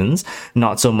reasons,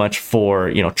 not so much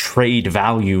for, trade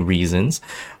value reasons.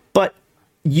 But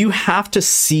you have to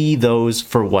see those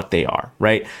for what they are,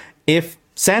 right? If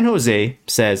San Jose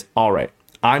says, all right,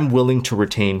 I'm willing to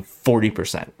retain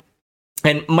 40%.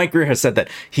 And Mike Greer has said that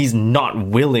he's not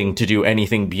willing to do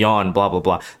anything beyond blah, blah,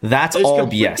 blah. That's all BS.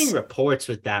 There's conflicting reports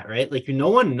with that, right? No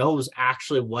one knows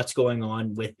actually what's going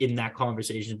on within that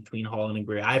conversation between Holland and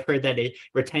Greer. I've heard that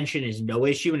retention is no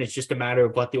issue, and it's just a matter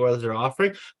of what the Oilers are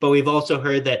offering. But we've also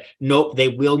heard that, nope, they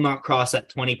will not cross that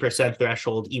 20%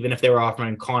 threshold, even if they were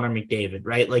offering Connor McDavid,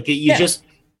 right?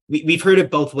 We've heard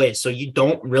it both ways, so you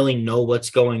don't really know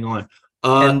what's going on.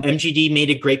 MGD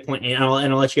made a great point, and I'll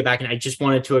let you get back. And I just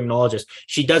wanted to acknowledge this.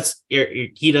 He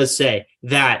does say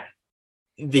that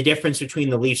the difference between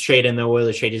the Leafs trade and the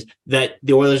Oilers trade is that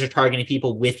the Oilers are targeting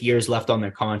people with years left on their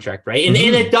contract, right? And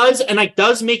it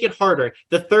does make it harder.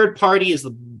 The third party is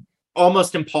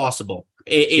almost impossible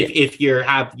if you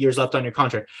have years left on your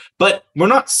contract. But we're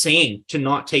not saying to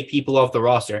not take people off the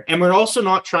roster, and we're also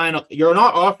not you're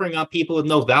not offering up people with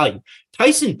no value.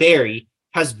 Tyson Barrie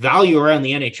has value around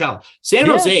the NHL. San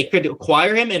Jose could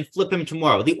acquire him and flip him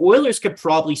tomorrow. The Oilers could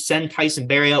probably send Tyson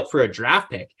Barrie out for a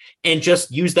draft pick and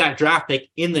just use that draft pick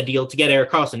in the deal to get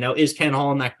Erik Karlsson. Now, is Ken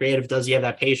Holland that creative? Does he have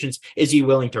that patience? Is he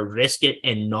willing to risk it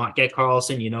and not get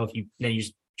Karlsson? If you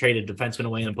just trade a defenseman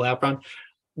away in a playoff run.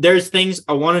 There's things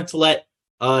I wanted to let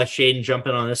Shaden jump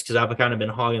in on this because I've kind of been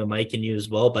hogging the mic and you as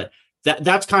well. But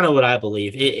that's kind of what I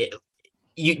believe.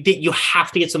 You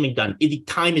have to get something done. The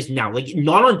time is now,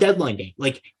 not on deadline day,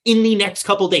 in the next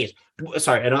couple of days.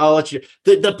 Sorry, and I'll let you.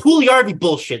 The Pugliarvi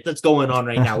bullshit that's going on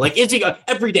right now. Is he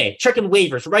every day checking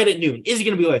waivers right at noon? Is he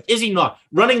going to be waived? Is he not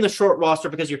running the short roster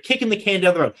because you're kicking the can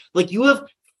down the road? You have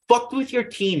fucked with your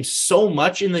team so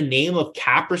much in the name of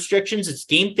cap restrictions. It's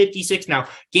game 56 now.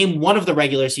 Game 1 of the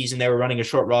regular season, they were running a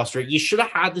short roster. You should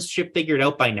have had this shit figured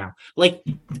out by now. Like,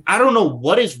 I don't know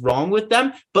what is wrong with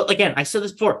them, but again, I said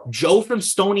this before. Joe from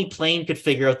Stony Plain could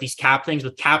figure out these cap things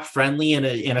with Cap Friendly and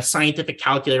a scientific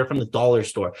calculator from the dollar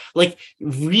store. Like,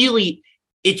 really,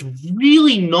 it's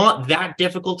really not that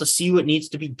difficult to see what needs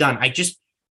to be done.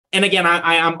 And again,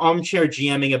 I'm armchair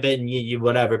GMing a bit and you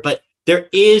whatever, but there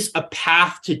is a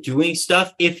path to doing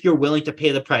stuff if you're willing to pay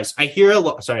the price. I hear a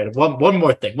lot. Sorry, one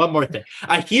more thing.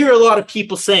 I hear a lot of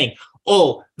people saying,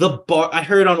 "Oh, I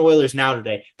heard on Oilers Now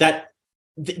today that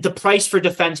the price for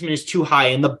defensemen is too high,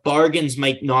 and the bargains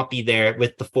might not be there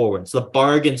with the forwards. The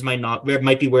bargains might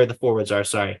be where the forwards are."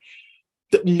 Sorry.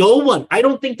 No one, I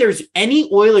don't think there's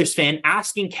any Oilers fan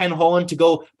asking Ken Holland to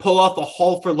go pull off a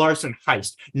Hall for Larson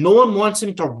heist. No one wants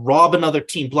him to rob another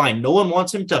team blind. No one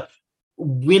wants him to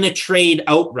win a trade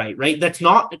outright, right? That's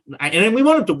not, and we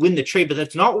want him to win the trade, but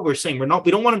that's not what we're saying. We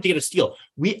don't want him to get a steal.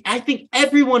 I think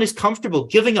everyone is comfortable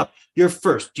giving up your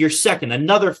first, your second,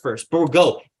 another first, but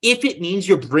go. If it means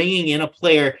you're bringing in a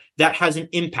player that has an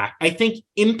impact. I think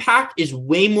impact is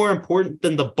way more important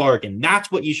than the bargain.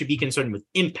 That's what you should be concerned with,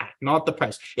 impact, not the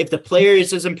price. If the player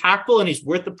is as impactful and he's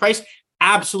worth the price,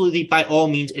 absolutely, by all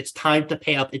means, it's time to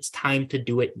pay up. It's time to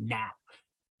do it now.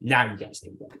 Now you guys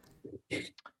think about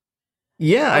it.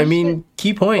 Yeah, I mean,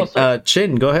 key point.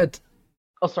 Chin, go ahead.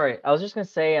 Oh, sorry. I was just gonna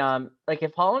say, like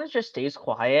if Holland just stays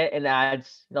quiet and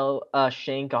adds,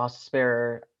 Shane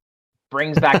Gostisbehere,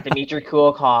 brings back Dmitry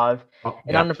Kulikov,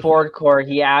 and on the forward core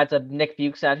he adds a Nick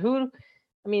Bukestad, who,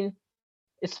 I mean,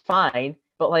 it's fine,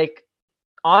 but like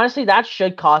honestly, that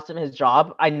should cost him his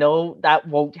job. I know that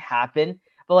won't happen,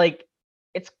 but like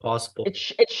it's possible.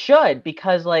 It should,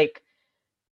 because like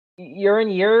you're in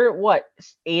year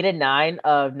 8 and 9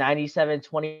 of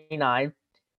 97-29.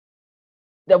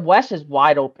 The West is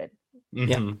wide open.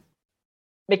 Mm-hmm.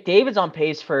 McDavid's on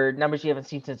pace for numbers you haven't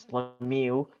seen since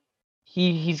Lemieux.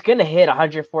 He's gonna hit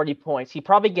 140 points. He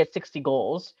probably gets 60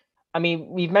 goals. I mean,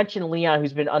 we've mentioned Leon,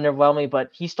 who's been underwhelming, but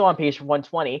he's still on pace for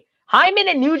 120. Hyman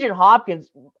and Nugent Hopkins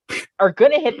are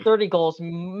gonna hit 30 goals,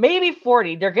 maybe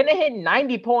 40. They're gonna hit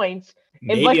 90 points.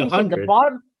 Maybe 100.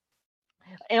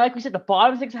 And like we said, the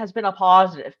bottom 6 has been a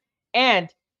positive. And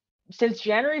since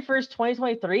January 1st,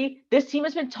 2023, this team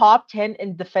has been top 10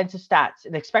 in defensive stats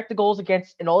and expected goals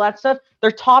against and all that stuff.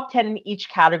 They're top 10 in each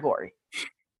category.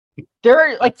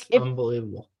 They're like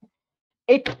unbelievable.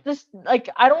 It's just like,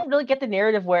 I don't really get the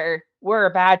narrative where we're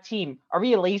a bad team. Are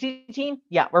we a lazy team?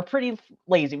 Yeah, we're pretty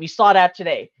lazy. We saw that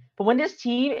today. But when this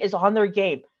team is on their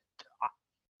game,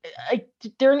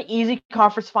 they're an easy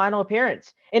conference final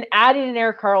appearance. And adding an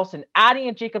Erik Karlsson, adding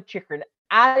a Jacob Chikrin,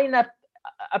 adding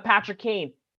a Patrick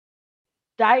Kane,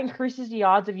 that increases the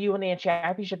odds of you winning a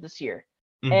championship this year.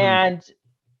 Mm-hmm. And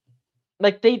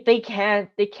like they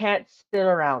can't sit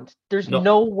around. There's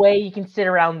no way you can sit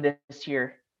around this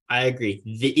year. I agree.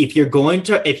 If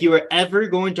you were ever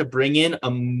going to bring in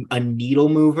a needle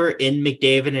mover in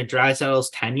McDavid and Draisaitl's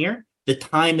tenure, the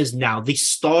time is now. The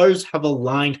stars have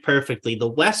aligned perfectly. The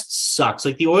West sucks.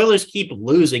 Like, the Oilers keep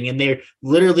losing, and they're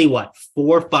literally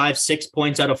 4, 5, 6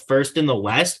 points out of first in the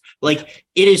West. Like,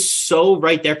 it is so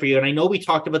right there for you. And I know we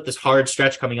talked about this hard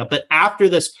stretch coming up, but after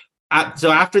this,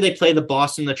 so after they play the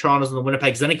Boston, the Torontos, and the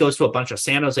Winnipegs, then it goes to a bunch of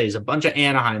San Jose's, a bunch of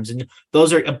Anaheims, and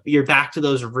you're back to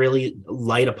those really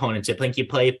light opponents. I think you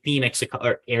play Phoenix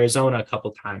or Arizona a couple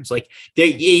times. Like,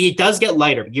 it does get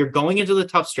lighter. You're going into the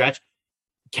tough stretch.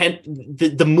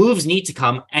 The moves need to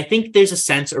come. I think there's a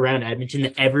sense around Edmonton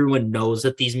that everyone knows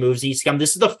that these moves need to come.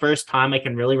 This is the first time I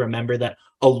can really remember that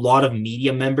a lot of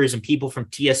media members and people from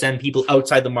TSN, people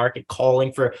outside the market,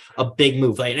 calling for a big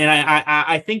move. And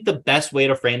I think the best way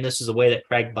to frame this is the way that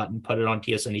Craig Button put it on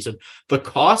TSN. He said, the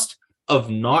cost of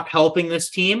not helping this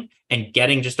team and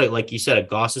getting just like you said, a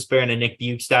Gostisbehere and a Nick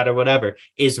Bukestad or whatever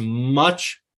is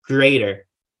much greater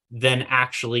than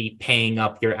actually paying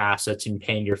up your assets and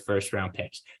paying your first round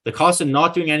picks. The cost of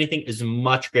not doing anything is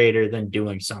much greater than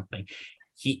doing something.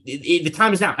 The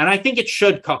time is now, and I think it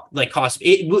should cost.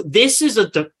 This is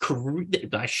career.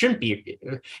 I shouldn't be.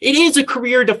 It is a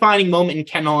career-defining moment in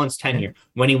Ken Holland's tenure.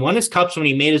 When he won his cups, when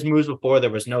he made his moves before, there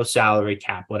was no salary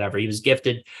cap, whatever. He was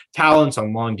gifted talents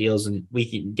on long deals, and we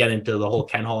can get into the whole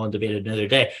Ken Holland debate another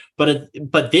day.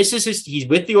 But this is he's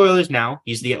with the Oilers now.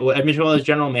 He's the Edmonton Oilers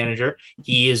general manager.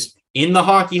 He is in the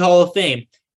Hockey Hall of Fame.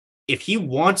 If he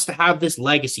wants to have this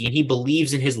legacy and he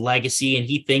believes in his legacy and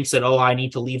he thinks that, I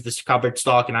need to leave this covered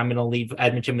stock and I'm going to leave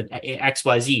Edmonton with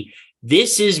XYZ,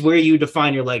 this is where you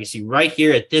define your legacy, right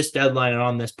here at this deadline and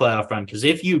on this playoff run. Because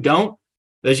if you don't,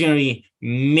 there's going to be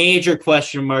major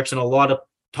question marks and a lot of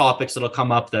topics that'll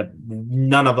come up that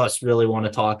none of us really want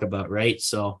to talk about, right?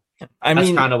 So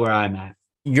that's kind of where I'm at.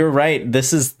 You're right.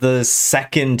 This is the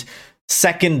second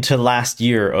to last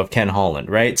year of Ken Holland,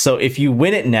 right? So if you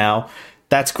win it now,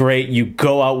 that's great. You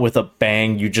go out with a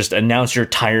bang. You just announce your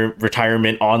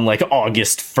retirement on like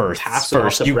August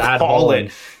 1st. You call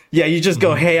it. Yeah, you just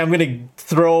go, hey, I'm going to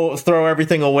throw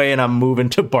everything away and I'm moving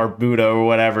to Barbuda or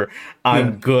whatever.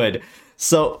 I'm good.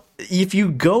 So if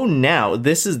you go now,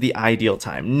 this is the ideal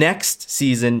time. Next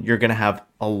season, you're going to have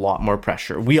a lot more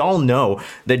pressure. We all know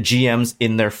that GMs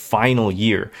in their final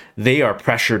year, they are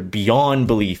pressured beyond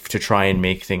belief to try and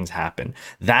make things happen.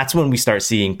 That's when we start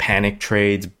seeing panic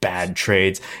trades, bad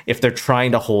trades, if they're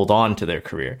trying to hold on to their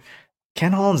career.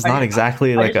 Ken Holland's not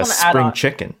exactly like a spring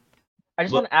chicken. I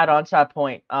just want to add on to that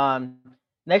point.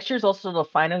 Next year's also the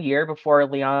final year before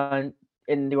Leon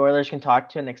and the Oilers can talk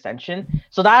to an extension.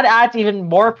 So that adds even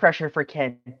more pressure for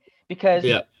Ken because,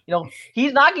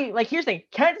 he's not like, here's the thing,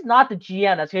 Ken's not the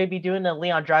GM that's going to be doing the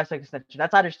Leon Draisaitl extension.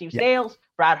 That's either Steve Sales,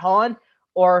 Brad Holland,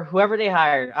 or whoever they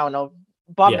hire. I don't know.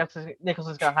 Bob Nichols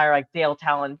is going to hire like Dale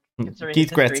Talon.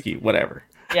 Keith Gretzky, whatever.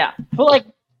 Yeah. But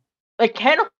like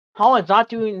Ken Holland's not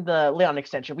doing the Leon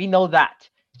extension. We know that.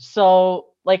 So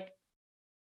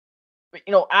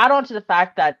add on to the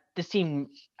fact that this team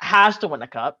has to win a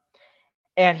cup.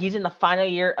 And he's in the final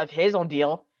year of his own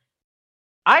deal.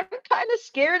 I'm kind of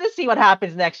scared to see what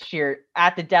happens next year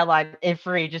at the deadline in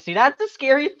free agency. That's a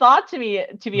scary thought to me,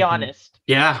 to be honest.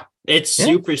 Yeah, it's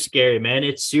super scary, man.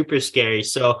 It's super scary.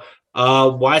 So,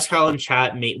 Wise Carl in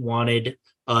chat wanted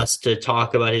us to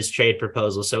talk about his trade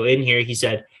proposal. So in here, he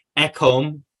said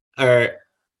Ekholm or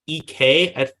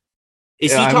EK at.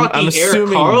 Is he talking I'm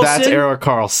assuming Erik Karlsson? That's Erik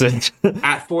Karlsson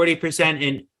at 40%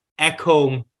 and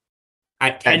Ekholm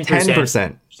at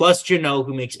 10%, plus Janot,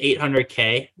 who makes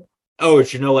 $800K. Oh,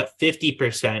 Janot at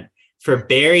 50% for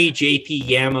Barry, JP,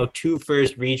 Yamo, 2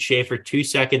 first, Reed Schaefer, 2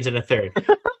 seconds, and a third.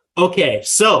 Okay,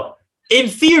 so in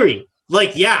theory,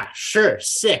 sure,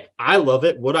 sick. I love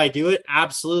it. Would I do it?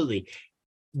 Absolutely.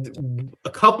 A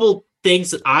couple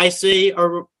things that I say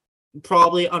are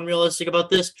probably unrealistic about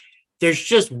this. There's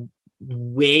just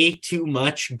way too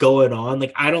much going on.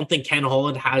 Like, I don't think Ken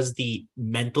Holland has the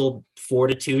mental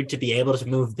fortitude to be able to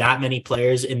move that many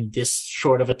players in this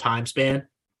short of a time span.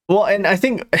 Well, and I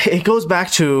think it goes back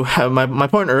to my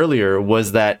point earlier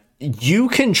was that you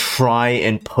can try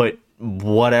and put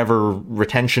whatever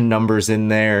retention numbers in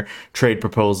there, trade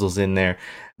proposals in there,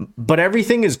 but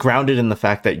everything is grounded in the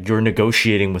fact that you're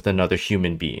negotiating with another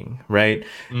human being, right?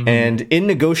 Mm-hmm. And in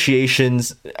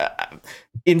negotiations,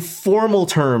 in formal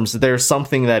terms, there's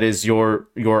something that is your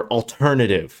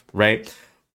alternative, right?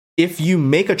 If you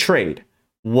make a trade,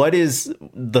 what is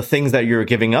the things that you're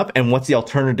giving up and what's the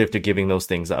alternative to giving those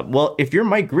things up? Well, if you're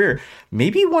Mike Grier,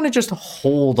 maybe you want to just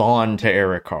hold on to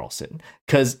Erik Karlsson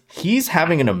because he's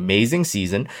having an amazing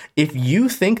season. If you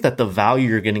think that the value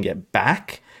you're going to get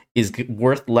back is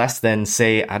worth less than,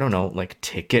 say, I don't know, like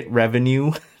ticket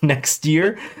revenue next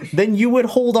year, then you would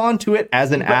hold on to it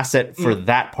as an asset for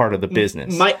that part of the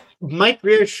business. Mike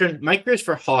Grier's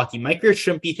for hockey. Mike Grier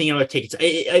shouldn't be thinking about tickets.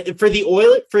 For the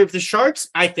Oilers, for the Sharks,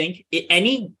 I think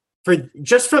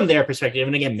just from their perspective,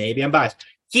 and again, maybe I'm biased,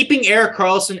 keeping Erik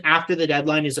Karlsson after the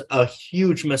deadline is a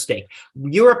huge mistake.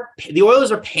 The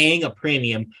Oilers are paying a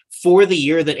premium for the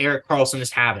year that Erik Karlsson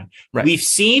is having. Right. We've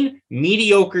seen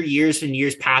mediocre years and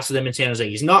years past with him in San Jose.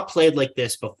 He's not played like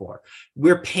this before.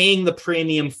 We're paying the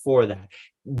premium for that.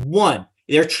 One,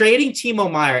 they're trading Timo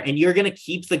Meier, and you're going to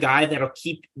keep the guy that'll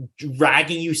keep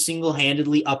dragging you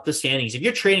single-handedly up the standings. If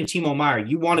you're trading Timo Meier,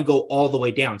 you want to go all the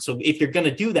way down. So if you're going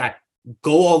to do that,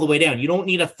 go all the way down. You don't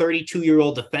need a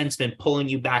 32-year-old defenseman pulling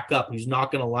you back up who's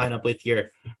not going to line up with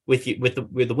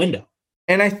the window.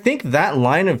 And I think that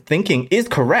line of thinking is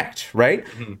correct, right?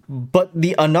 Mm-hmm. But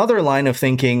the another line of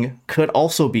thinking could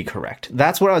also be correct.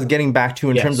 That's what I was getting back to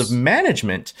in terms of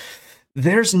management.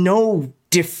 There's no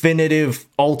definitive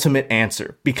ultimate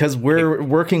answer because we're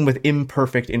working with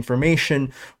imperfect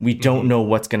information. We don't know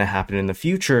what's going to happen in the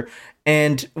future.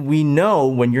 And we know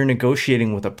when you're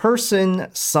negotiating with a person,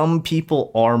 some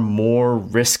people are more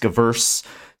risk averse.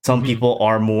 Some people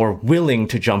are more willing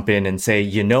to jump in and say,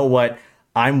 you know what?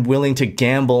 I'm willing to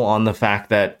gamble on the fact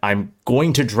that I'm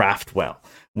going to draft well.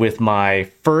 With my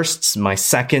firsts, my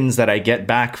seconds that I get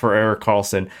back for Erik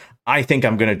Karlsson, I think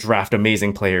I'm going to draft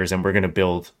amazing players and we're going to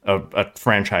build a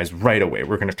franchise right away.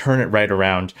 We're going to turn it right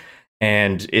around.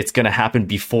 And it's going to happen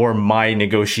before my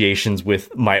negotiations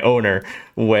with my owner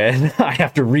when I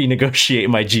have to renegotiate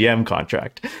my GM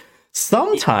contract.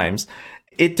 Sometimes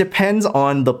it depends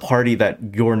on the party that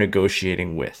you're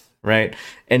negotiating with. right?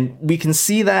 And we can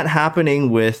see that happening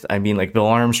with, I mean, like Bill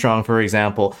Armstrong, for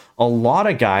example. A lot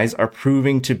of guys are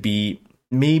proving to be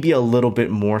maybe a little bit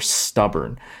more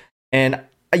stubborn. And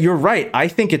you're right. I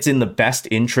think it's in the best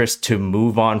interest to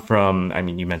move on from, I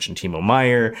mean, you mentioned Timo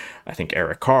Meyer, I think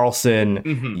Erik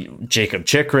Karlsson, Jacob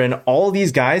Chikrin, all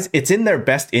these guys, it's in their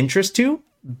best interest to,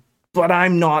 but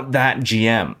I'm not that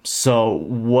GM. So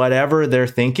whatever they're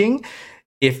thinking,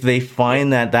 if they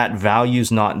find that that value's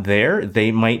not there,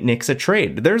 they might nix a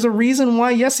trade. There's a reason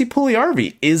why Jesse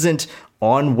Puljujarvi isn't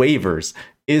on waivers,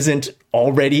 isn't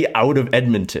already out of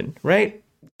Edmonton, right?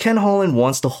 Ken Holland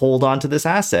wants to hold on to this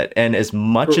asset. And as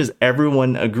much as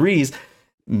everyone agrees,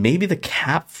 maybe the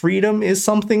cap freedom is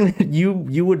something that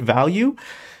you would value.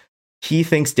 He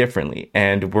thinks differently.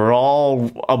 And we're all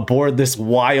aboard this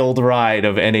wild ride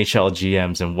of NHL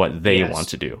GMs and what they want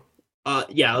to do.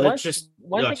 Let's just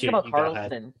one thing about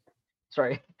Karlsson.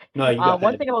 Sorry. No, you go ahead.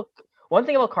 One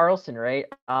thing about Karlsson, right?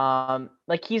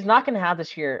 Like he's not going to have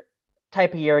this year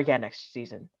type of year again next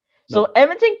season. So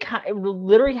Edmonton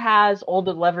literally has all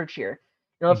the leverage here.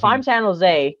 You know, if I'm San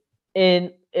Jose,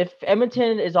 and if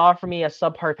Edmonton is offering me a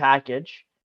subpar package,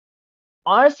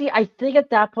 honestly, I think at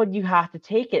that point you have to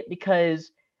take it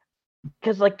because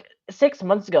like 6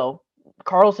 months ago,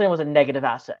 Karlsson was a negative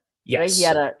asset. Yes, right? He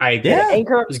had an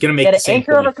anchor. I was going to make an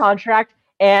anchor of a contract,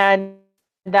 and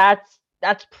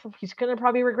he's going to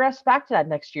probably regress back to that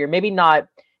next year. Maybe not,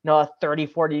 a 30,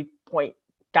 40 point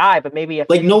guy, but maybe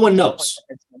no one knows.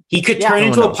 He could turn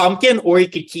into a pumpkin, or he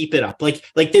could keep it up. Like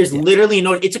there's literally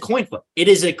it's a coin flip. It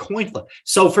is a coin flip.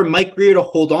 So for Mike Grier to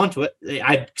hold on to it,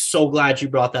 I'm so glad you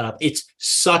brought that up. It's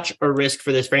such a risk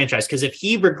for this franchise, because if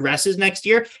he regresses next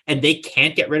year and they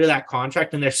can't get rid of that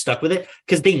contract and they're stuck with it,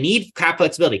 because they need cap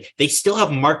flexibility. They still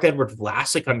have Mark-Edward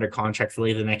Vlasic under contract for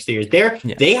the next 3 years.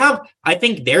 They have, I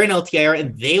think they're in LTIR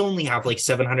and they only have like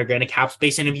 $700,000 of cap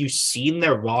space. And have you seen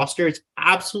their roster? It's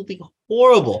absolutely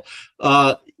horrible.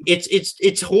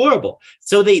 It's horrible.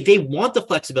 So they want the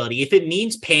flexibility. If it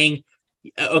means paying,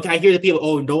 okay, I hear the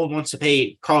people, no one wants to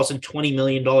pay Karlsson $20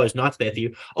 million not to pay for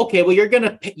you. Okay, well, you're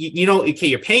gonna pay,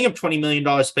 you're paying him $20 million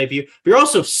to pay for you, but you're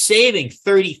also saving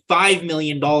 $35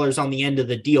 million on the end of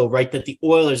the deal, right? That the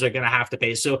Oilers are gonna have to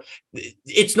pay. So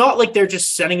it's not like they're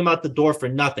just sending him out the door for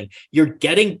nothing. You're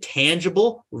getting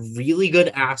tangible, really good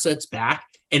assets back.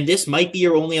 And this might be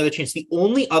your only other chance. The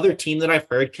only other team that I've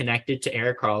heard connected to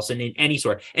Erik Karlsson in any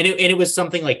sort, and it was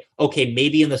something like, okay,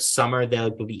 maybe in the summer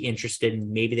they'll be interested,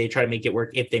 and maybe they try to make it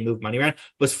work if they move money around,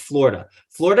 was Florida.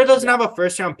 Florida doesn't have a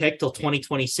first-round pick till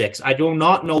 2026. I do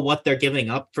not know what they're giving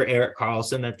up for Erik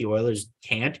Karlsson that the Oilers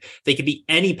can't. They could be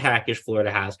any package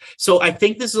Florida has. So I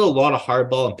think this is a lot of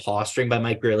hardball and posturing by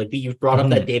Mike Grier. Like you brought up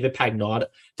that David Pagnotta,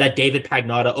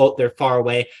 they're far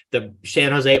away. The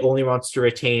San Jose only wants to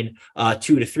retain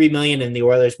 2 to 3 million, and the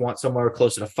Oilers want somewhere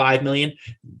closer to 5 million.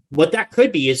 What that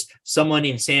could be is someone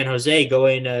in San Jose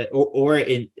going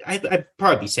I'd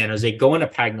probably be San Jose going to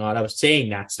Pagnotta. I was saying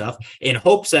that stuff in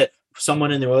hopes that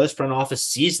someone in the Oilers front office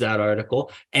sees that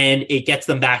article and it gets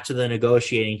them back to the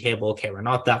negotiating table. Okay, we're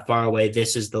not that far away.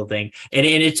 This is the thing. And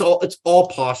it's all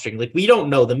posturing. Like, we don't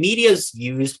know. The media is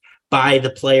used by the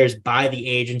players, by the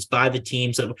agents, by the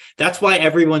teams. So that's why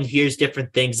everyone hears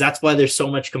different things. That's why there's so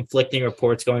much conflicting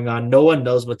reports going on. No one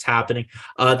knows what's happening.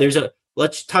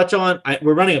 Let's touch on,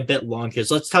 we're running a bit long here,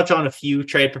 so let's touch on a few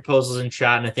trade proposals in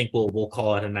chat, and I think we'll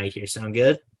call it a night here. Sound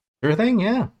good? Sure thing,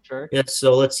 yeah. Sure. Yeah,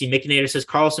 so let's see. Mickinator says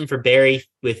Karlsson for Barry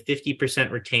with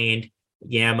 50% retained,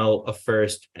 Yamo a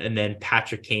first, and then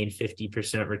Patrick Kane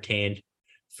 50% retained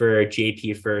for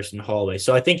JP first and Holloway.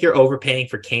 So I think you're overpaying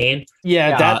for Kane.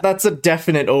 Yeah, that's a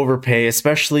definite overpay,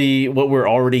 especially what we're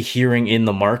already hearing in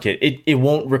the market. It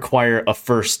won't require a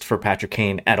first for Patrick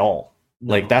Kane at all.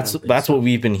 Like that's what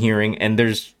we've been hearing, and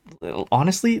there's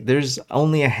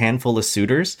only a handful of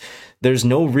suitors. There's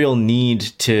no real need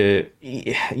to.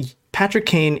 Patrick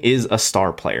Kane is a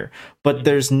star player, but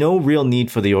there's no real need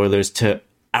for the Oilers to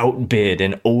outbid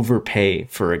and overpay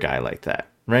for a guy like that,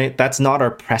 right? That's not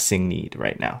our pressing need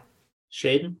right now.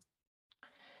 Shaden?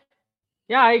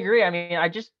 Yeah, I agree. I mean, I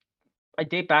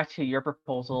date back to your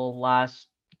proposal last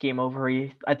game over.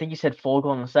 I think you said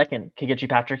Fogle in the second could get you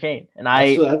Patrick Kane, and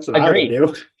that's what agree. I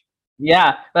would do.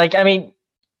 Yeah, like, I mean,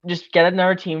 just get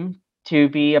another team to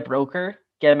be a broker,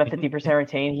 get him at 50%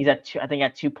 retained. He's at I think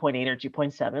at 2.8 or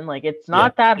 2.7. Like, it's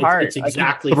not that hard. It's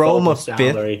exactly throw him a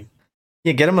salary.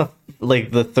 Yeah, get him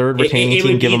the third retaining it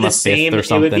team, would give be him the a same. fifth or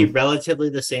something. It would be relatively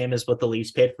the same as what the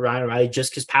Leafs paid for Ryan O'Reilly,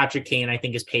 just because Patrick Kane, I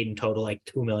think, is paid in total like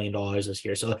 $2 million this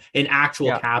year. So in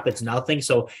actual cap, it's nothing.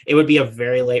 So it would be a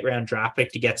very late round draft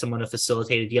pick to get someone to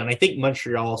facilitate a deal. And I think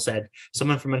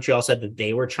someone from Montreal said that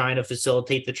they were trying to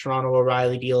facilitate the Toronto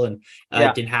O'Reilly deal, and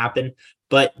it didn't happen.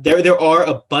 But there are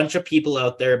a bunch of people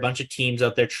out there, a bunch of teams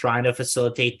out there trying to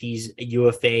facilitate these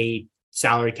UFA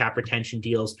salary cap retention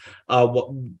deals.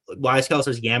 Wisecal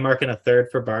says Yamark and a third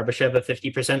for Barbashev at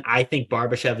 50%. I think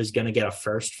Barbashev is going to get a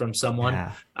first from someone.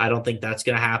 Yeah. I don't think that's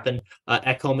going to happen.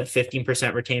 Ekholm at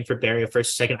 15% retained for Barry, a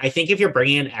first, second. I think if you're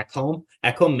bringing in Ekholm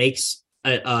makes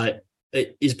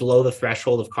is below the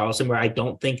threshold of Karlsson, where I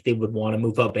don't think they would want to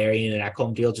move out Barry in an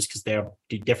Ekholm deal just because they're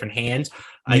different hands.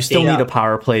 You still need a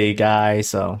power play guy,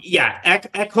 so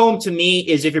Ekholm to me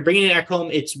is, if you're bringing in Ekholm,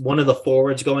 it's one of the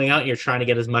forwards going out, and you're trying to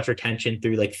get as much retention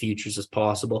through like futures as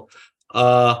possible.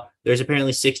 There's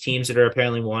apparently 6 teams that are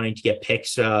apparently wanting to get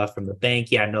picks from the bank.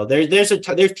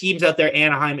 There's teams out there: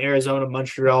 Anaheim, Arizona,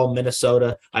 Montreal,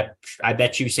 Minnesota. I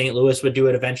bet you St. Louis would do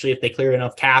it eventually if they clear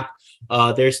enough cap.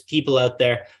 There's people out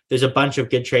there. There's a bunch of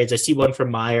good trades. I see one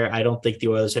from Meyer. I don't think the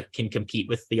Oilers can compete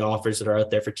with the offers that are out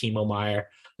there for Timo Meyer.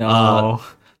 No.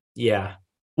 Yeah.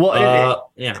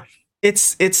 Well,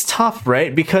 it's tough,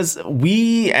 right? Because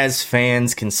we as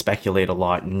fans can speculate a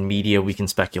lot, in media we can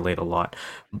speculate a lot.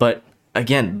 But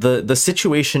again, the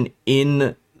situation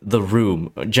in the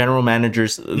room, general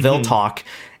managers, they'll talk,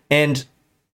 and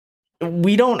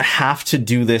we don't have to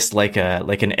do this like an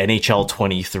NHL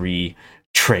 23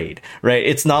 trade, right?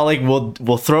 It's not like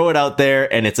we'll throw it out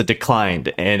there and it's a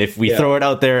declined, and if we throw it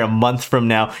out there a month from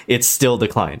now, it's still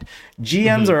declined.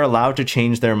 GMs are allowed to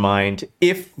change their mind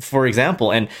if, for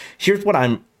example, and here's what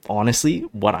I'm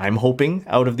hoping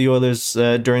out of the Oilers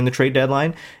during the trade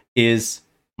deadline is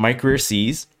Mike Grier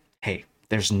sees, hey,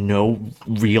 there's no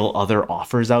real other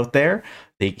offers out there.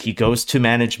 He goes to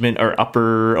management or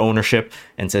upper ownership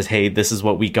and says, hey, this is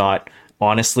what we got.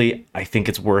 Honestly, I think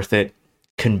it's worth it.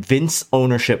 Convince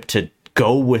ownership to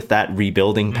go with that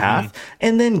rebuilding path,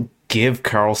 and then give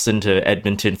Karlsson to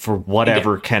Edmonton for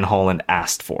whatever Ken Holland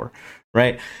asked for,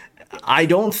 right? I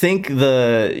don't think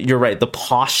you're right, the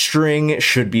posturing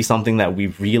should be something that we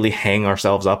really hang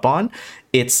ourselves up on.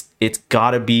 It's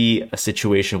got to be a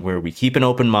situation where we keep an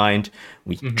open mind,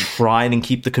 we try and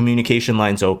keep the communication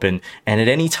lines open, and at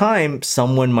any time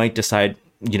someone might decide,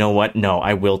 you know what, no,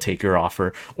 I will take your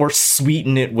offer, or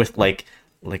sweeten it with like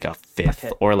a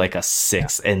fifth or like a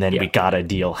sixth, and then we got a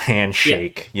deal,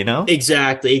 handshake, you know?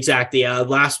 Exactly.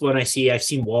 Last one I've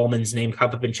seen Wallman's name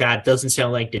come up in chat. Doesn't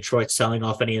sound like Detroit's selling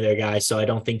off any of their guys, so I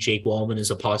don't think Jake Wallman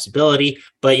is a possibility.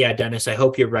 But yeah, Dennis, I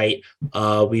hope you're right.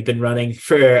 We've been running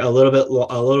for a little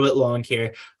bit long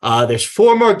here. There's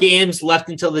 4 more games left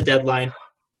until the deadline.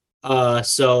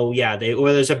 The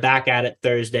Oilers are back at it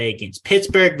Thursday against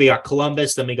Pittsburgh. We got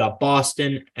Columbus, then we got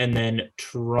Boston, and then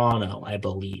Toronto, I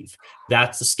believe.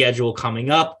 That's the schedule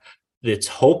coming up. Let's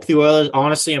hope the Oilers,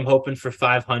 honestly, I'm hoping for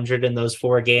 500 in those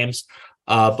 4 games.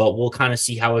 But we'll kind of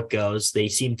see how it goes. They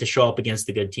seem to show up against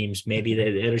the good teams. Maybe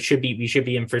we should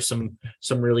be in for some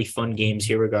really fun games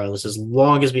here, regardless. As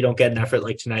long as we don't get an effort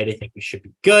like tonight, I think we should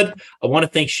be good. I want to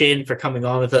thank Shaden for coming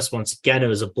on with us once again. It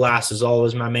was a blast as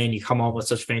always, my man. You come on with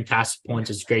such fantastic points.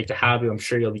 It's great to have you. I'm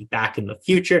sure you'll be back in the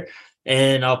future.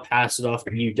 And I'll pass it off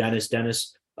to you, Dennis.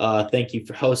 Dennis, thank you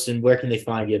for hosting. Where can they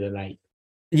find you tonight?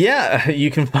 Yeah, you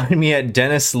can find me at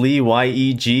Dennis Lee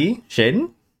YEG.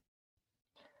 Shaden?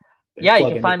 Yeah,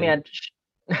 you can find me at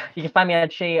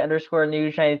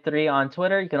Shay_News93 on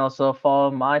Twitter. You can also follow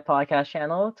my podcast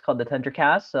channel. It's called the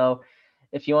Tendercast. So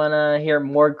if you want to hear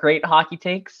more great hockey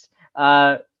takes,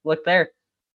 look there.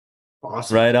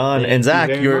 Awesome. Right on. Thank and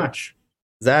Zach,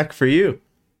 Zach, for you.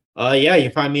 You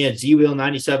can find me at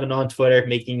ZWheel97 on Twitter,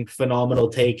 making phenomenal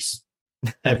takes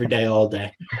every day, all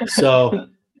day. So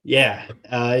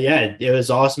it was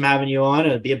awesome having you on.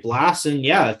 It'd be a blast, and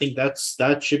I think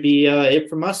that should be it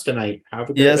from us tonight.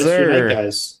 Have a great rest of your night,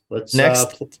 guys. Let's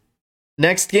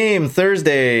next game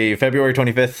Thursday, February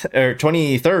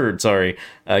 23rd,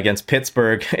 against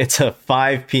Pittsburgh. It's a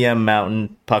 5 p.m.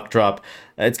 Mountain puck drop.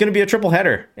 It's going to be a triple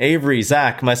header. Avery,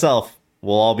 Zach, myself,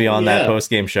 we'll all be on that post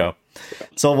game show.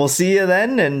 So we'll see you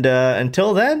then, and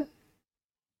until then,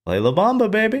 play La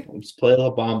Bamba, baby. Let's play La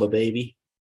Bamba, baby.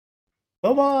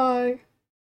 Bye-bye.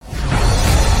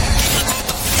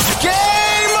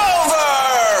 Game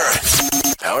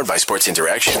over! Powered by Sports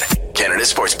Interaction, Canada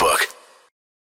Sportsbook.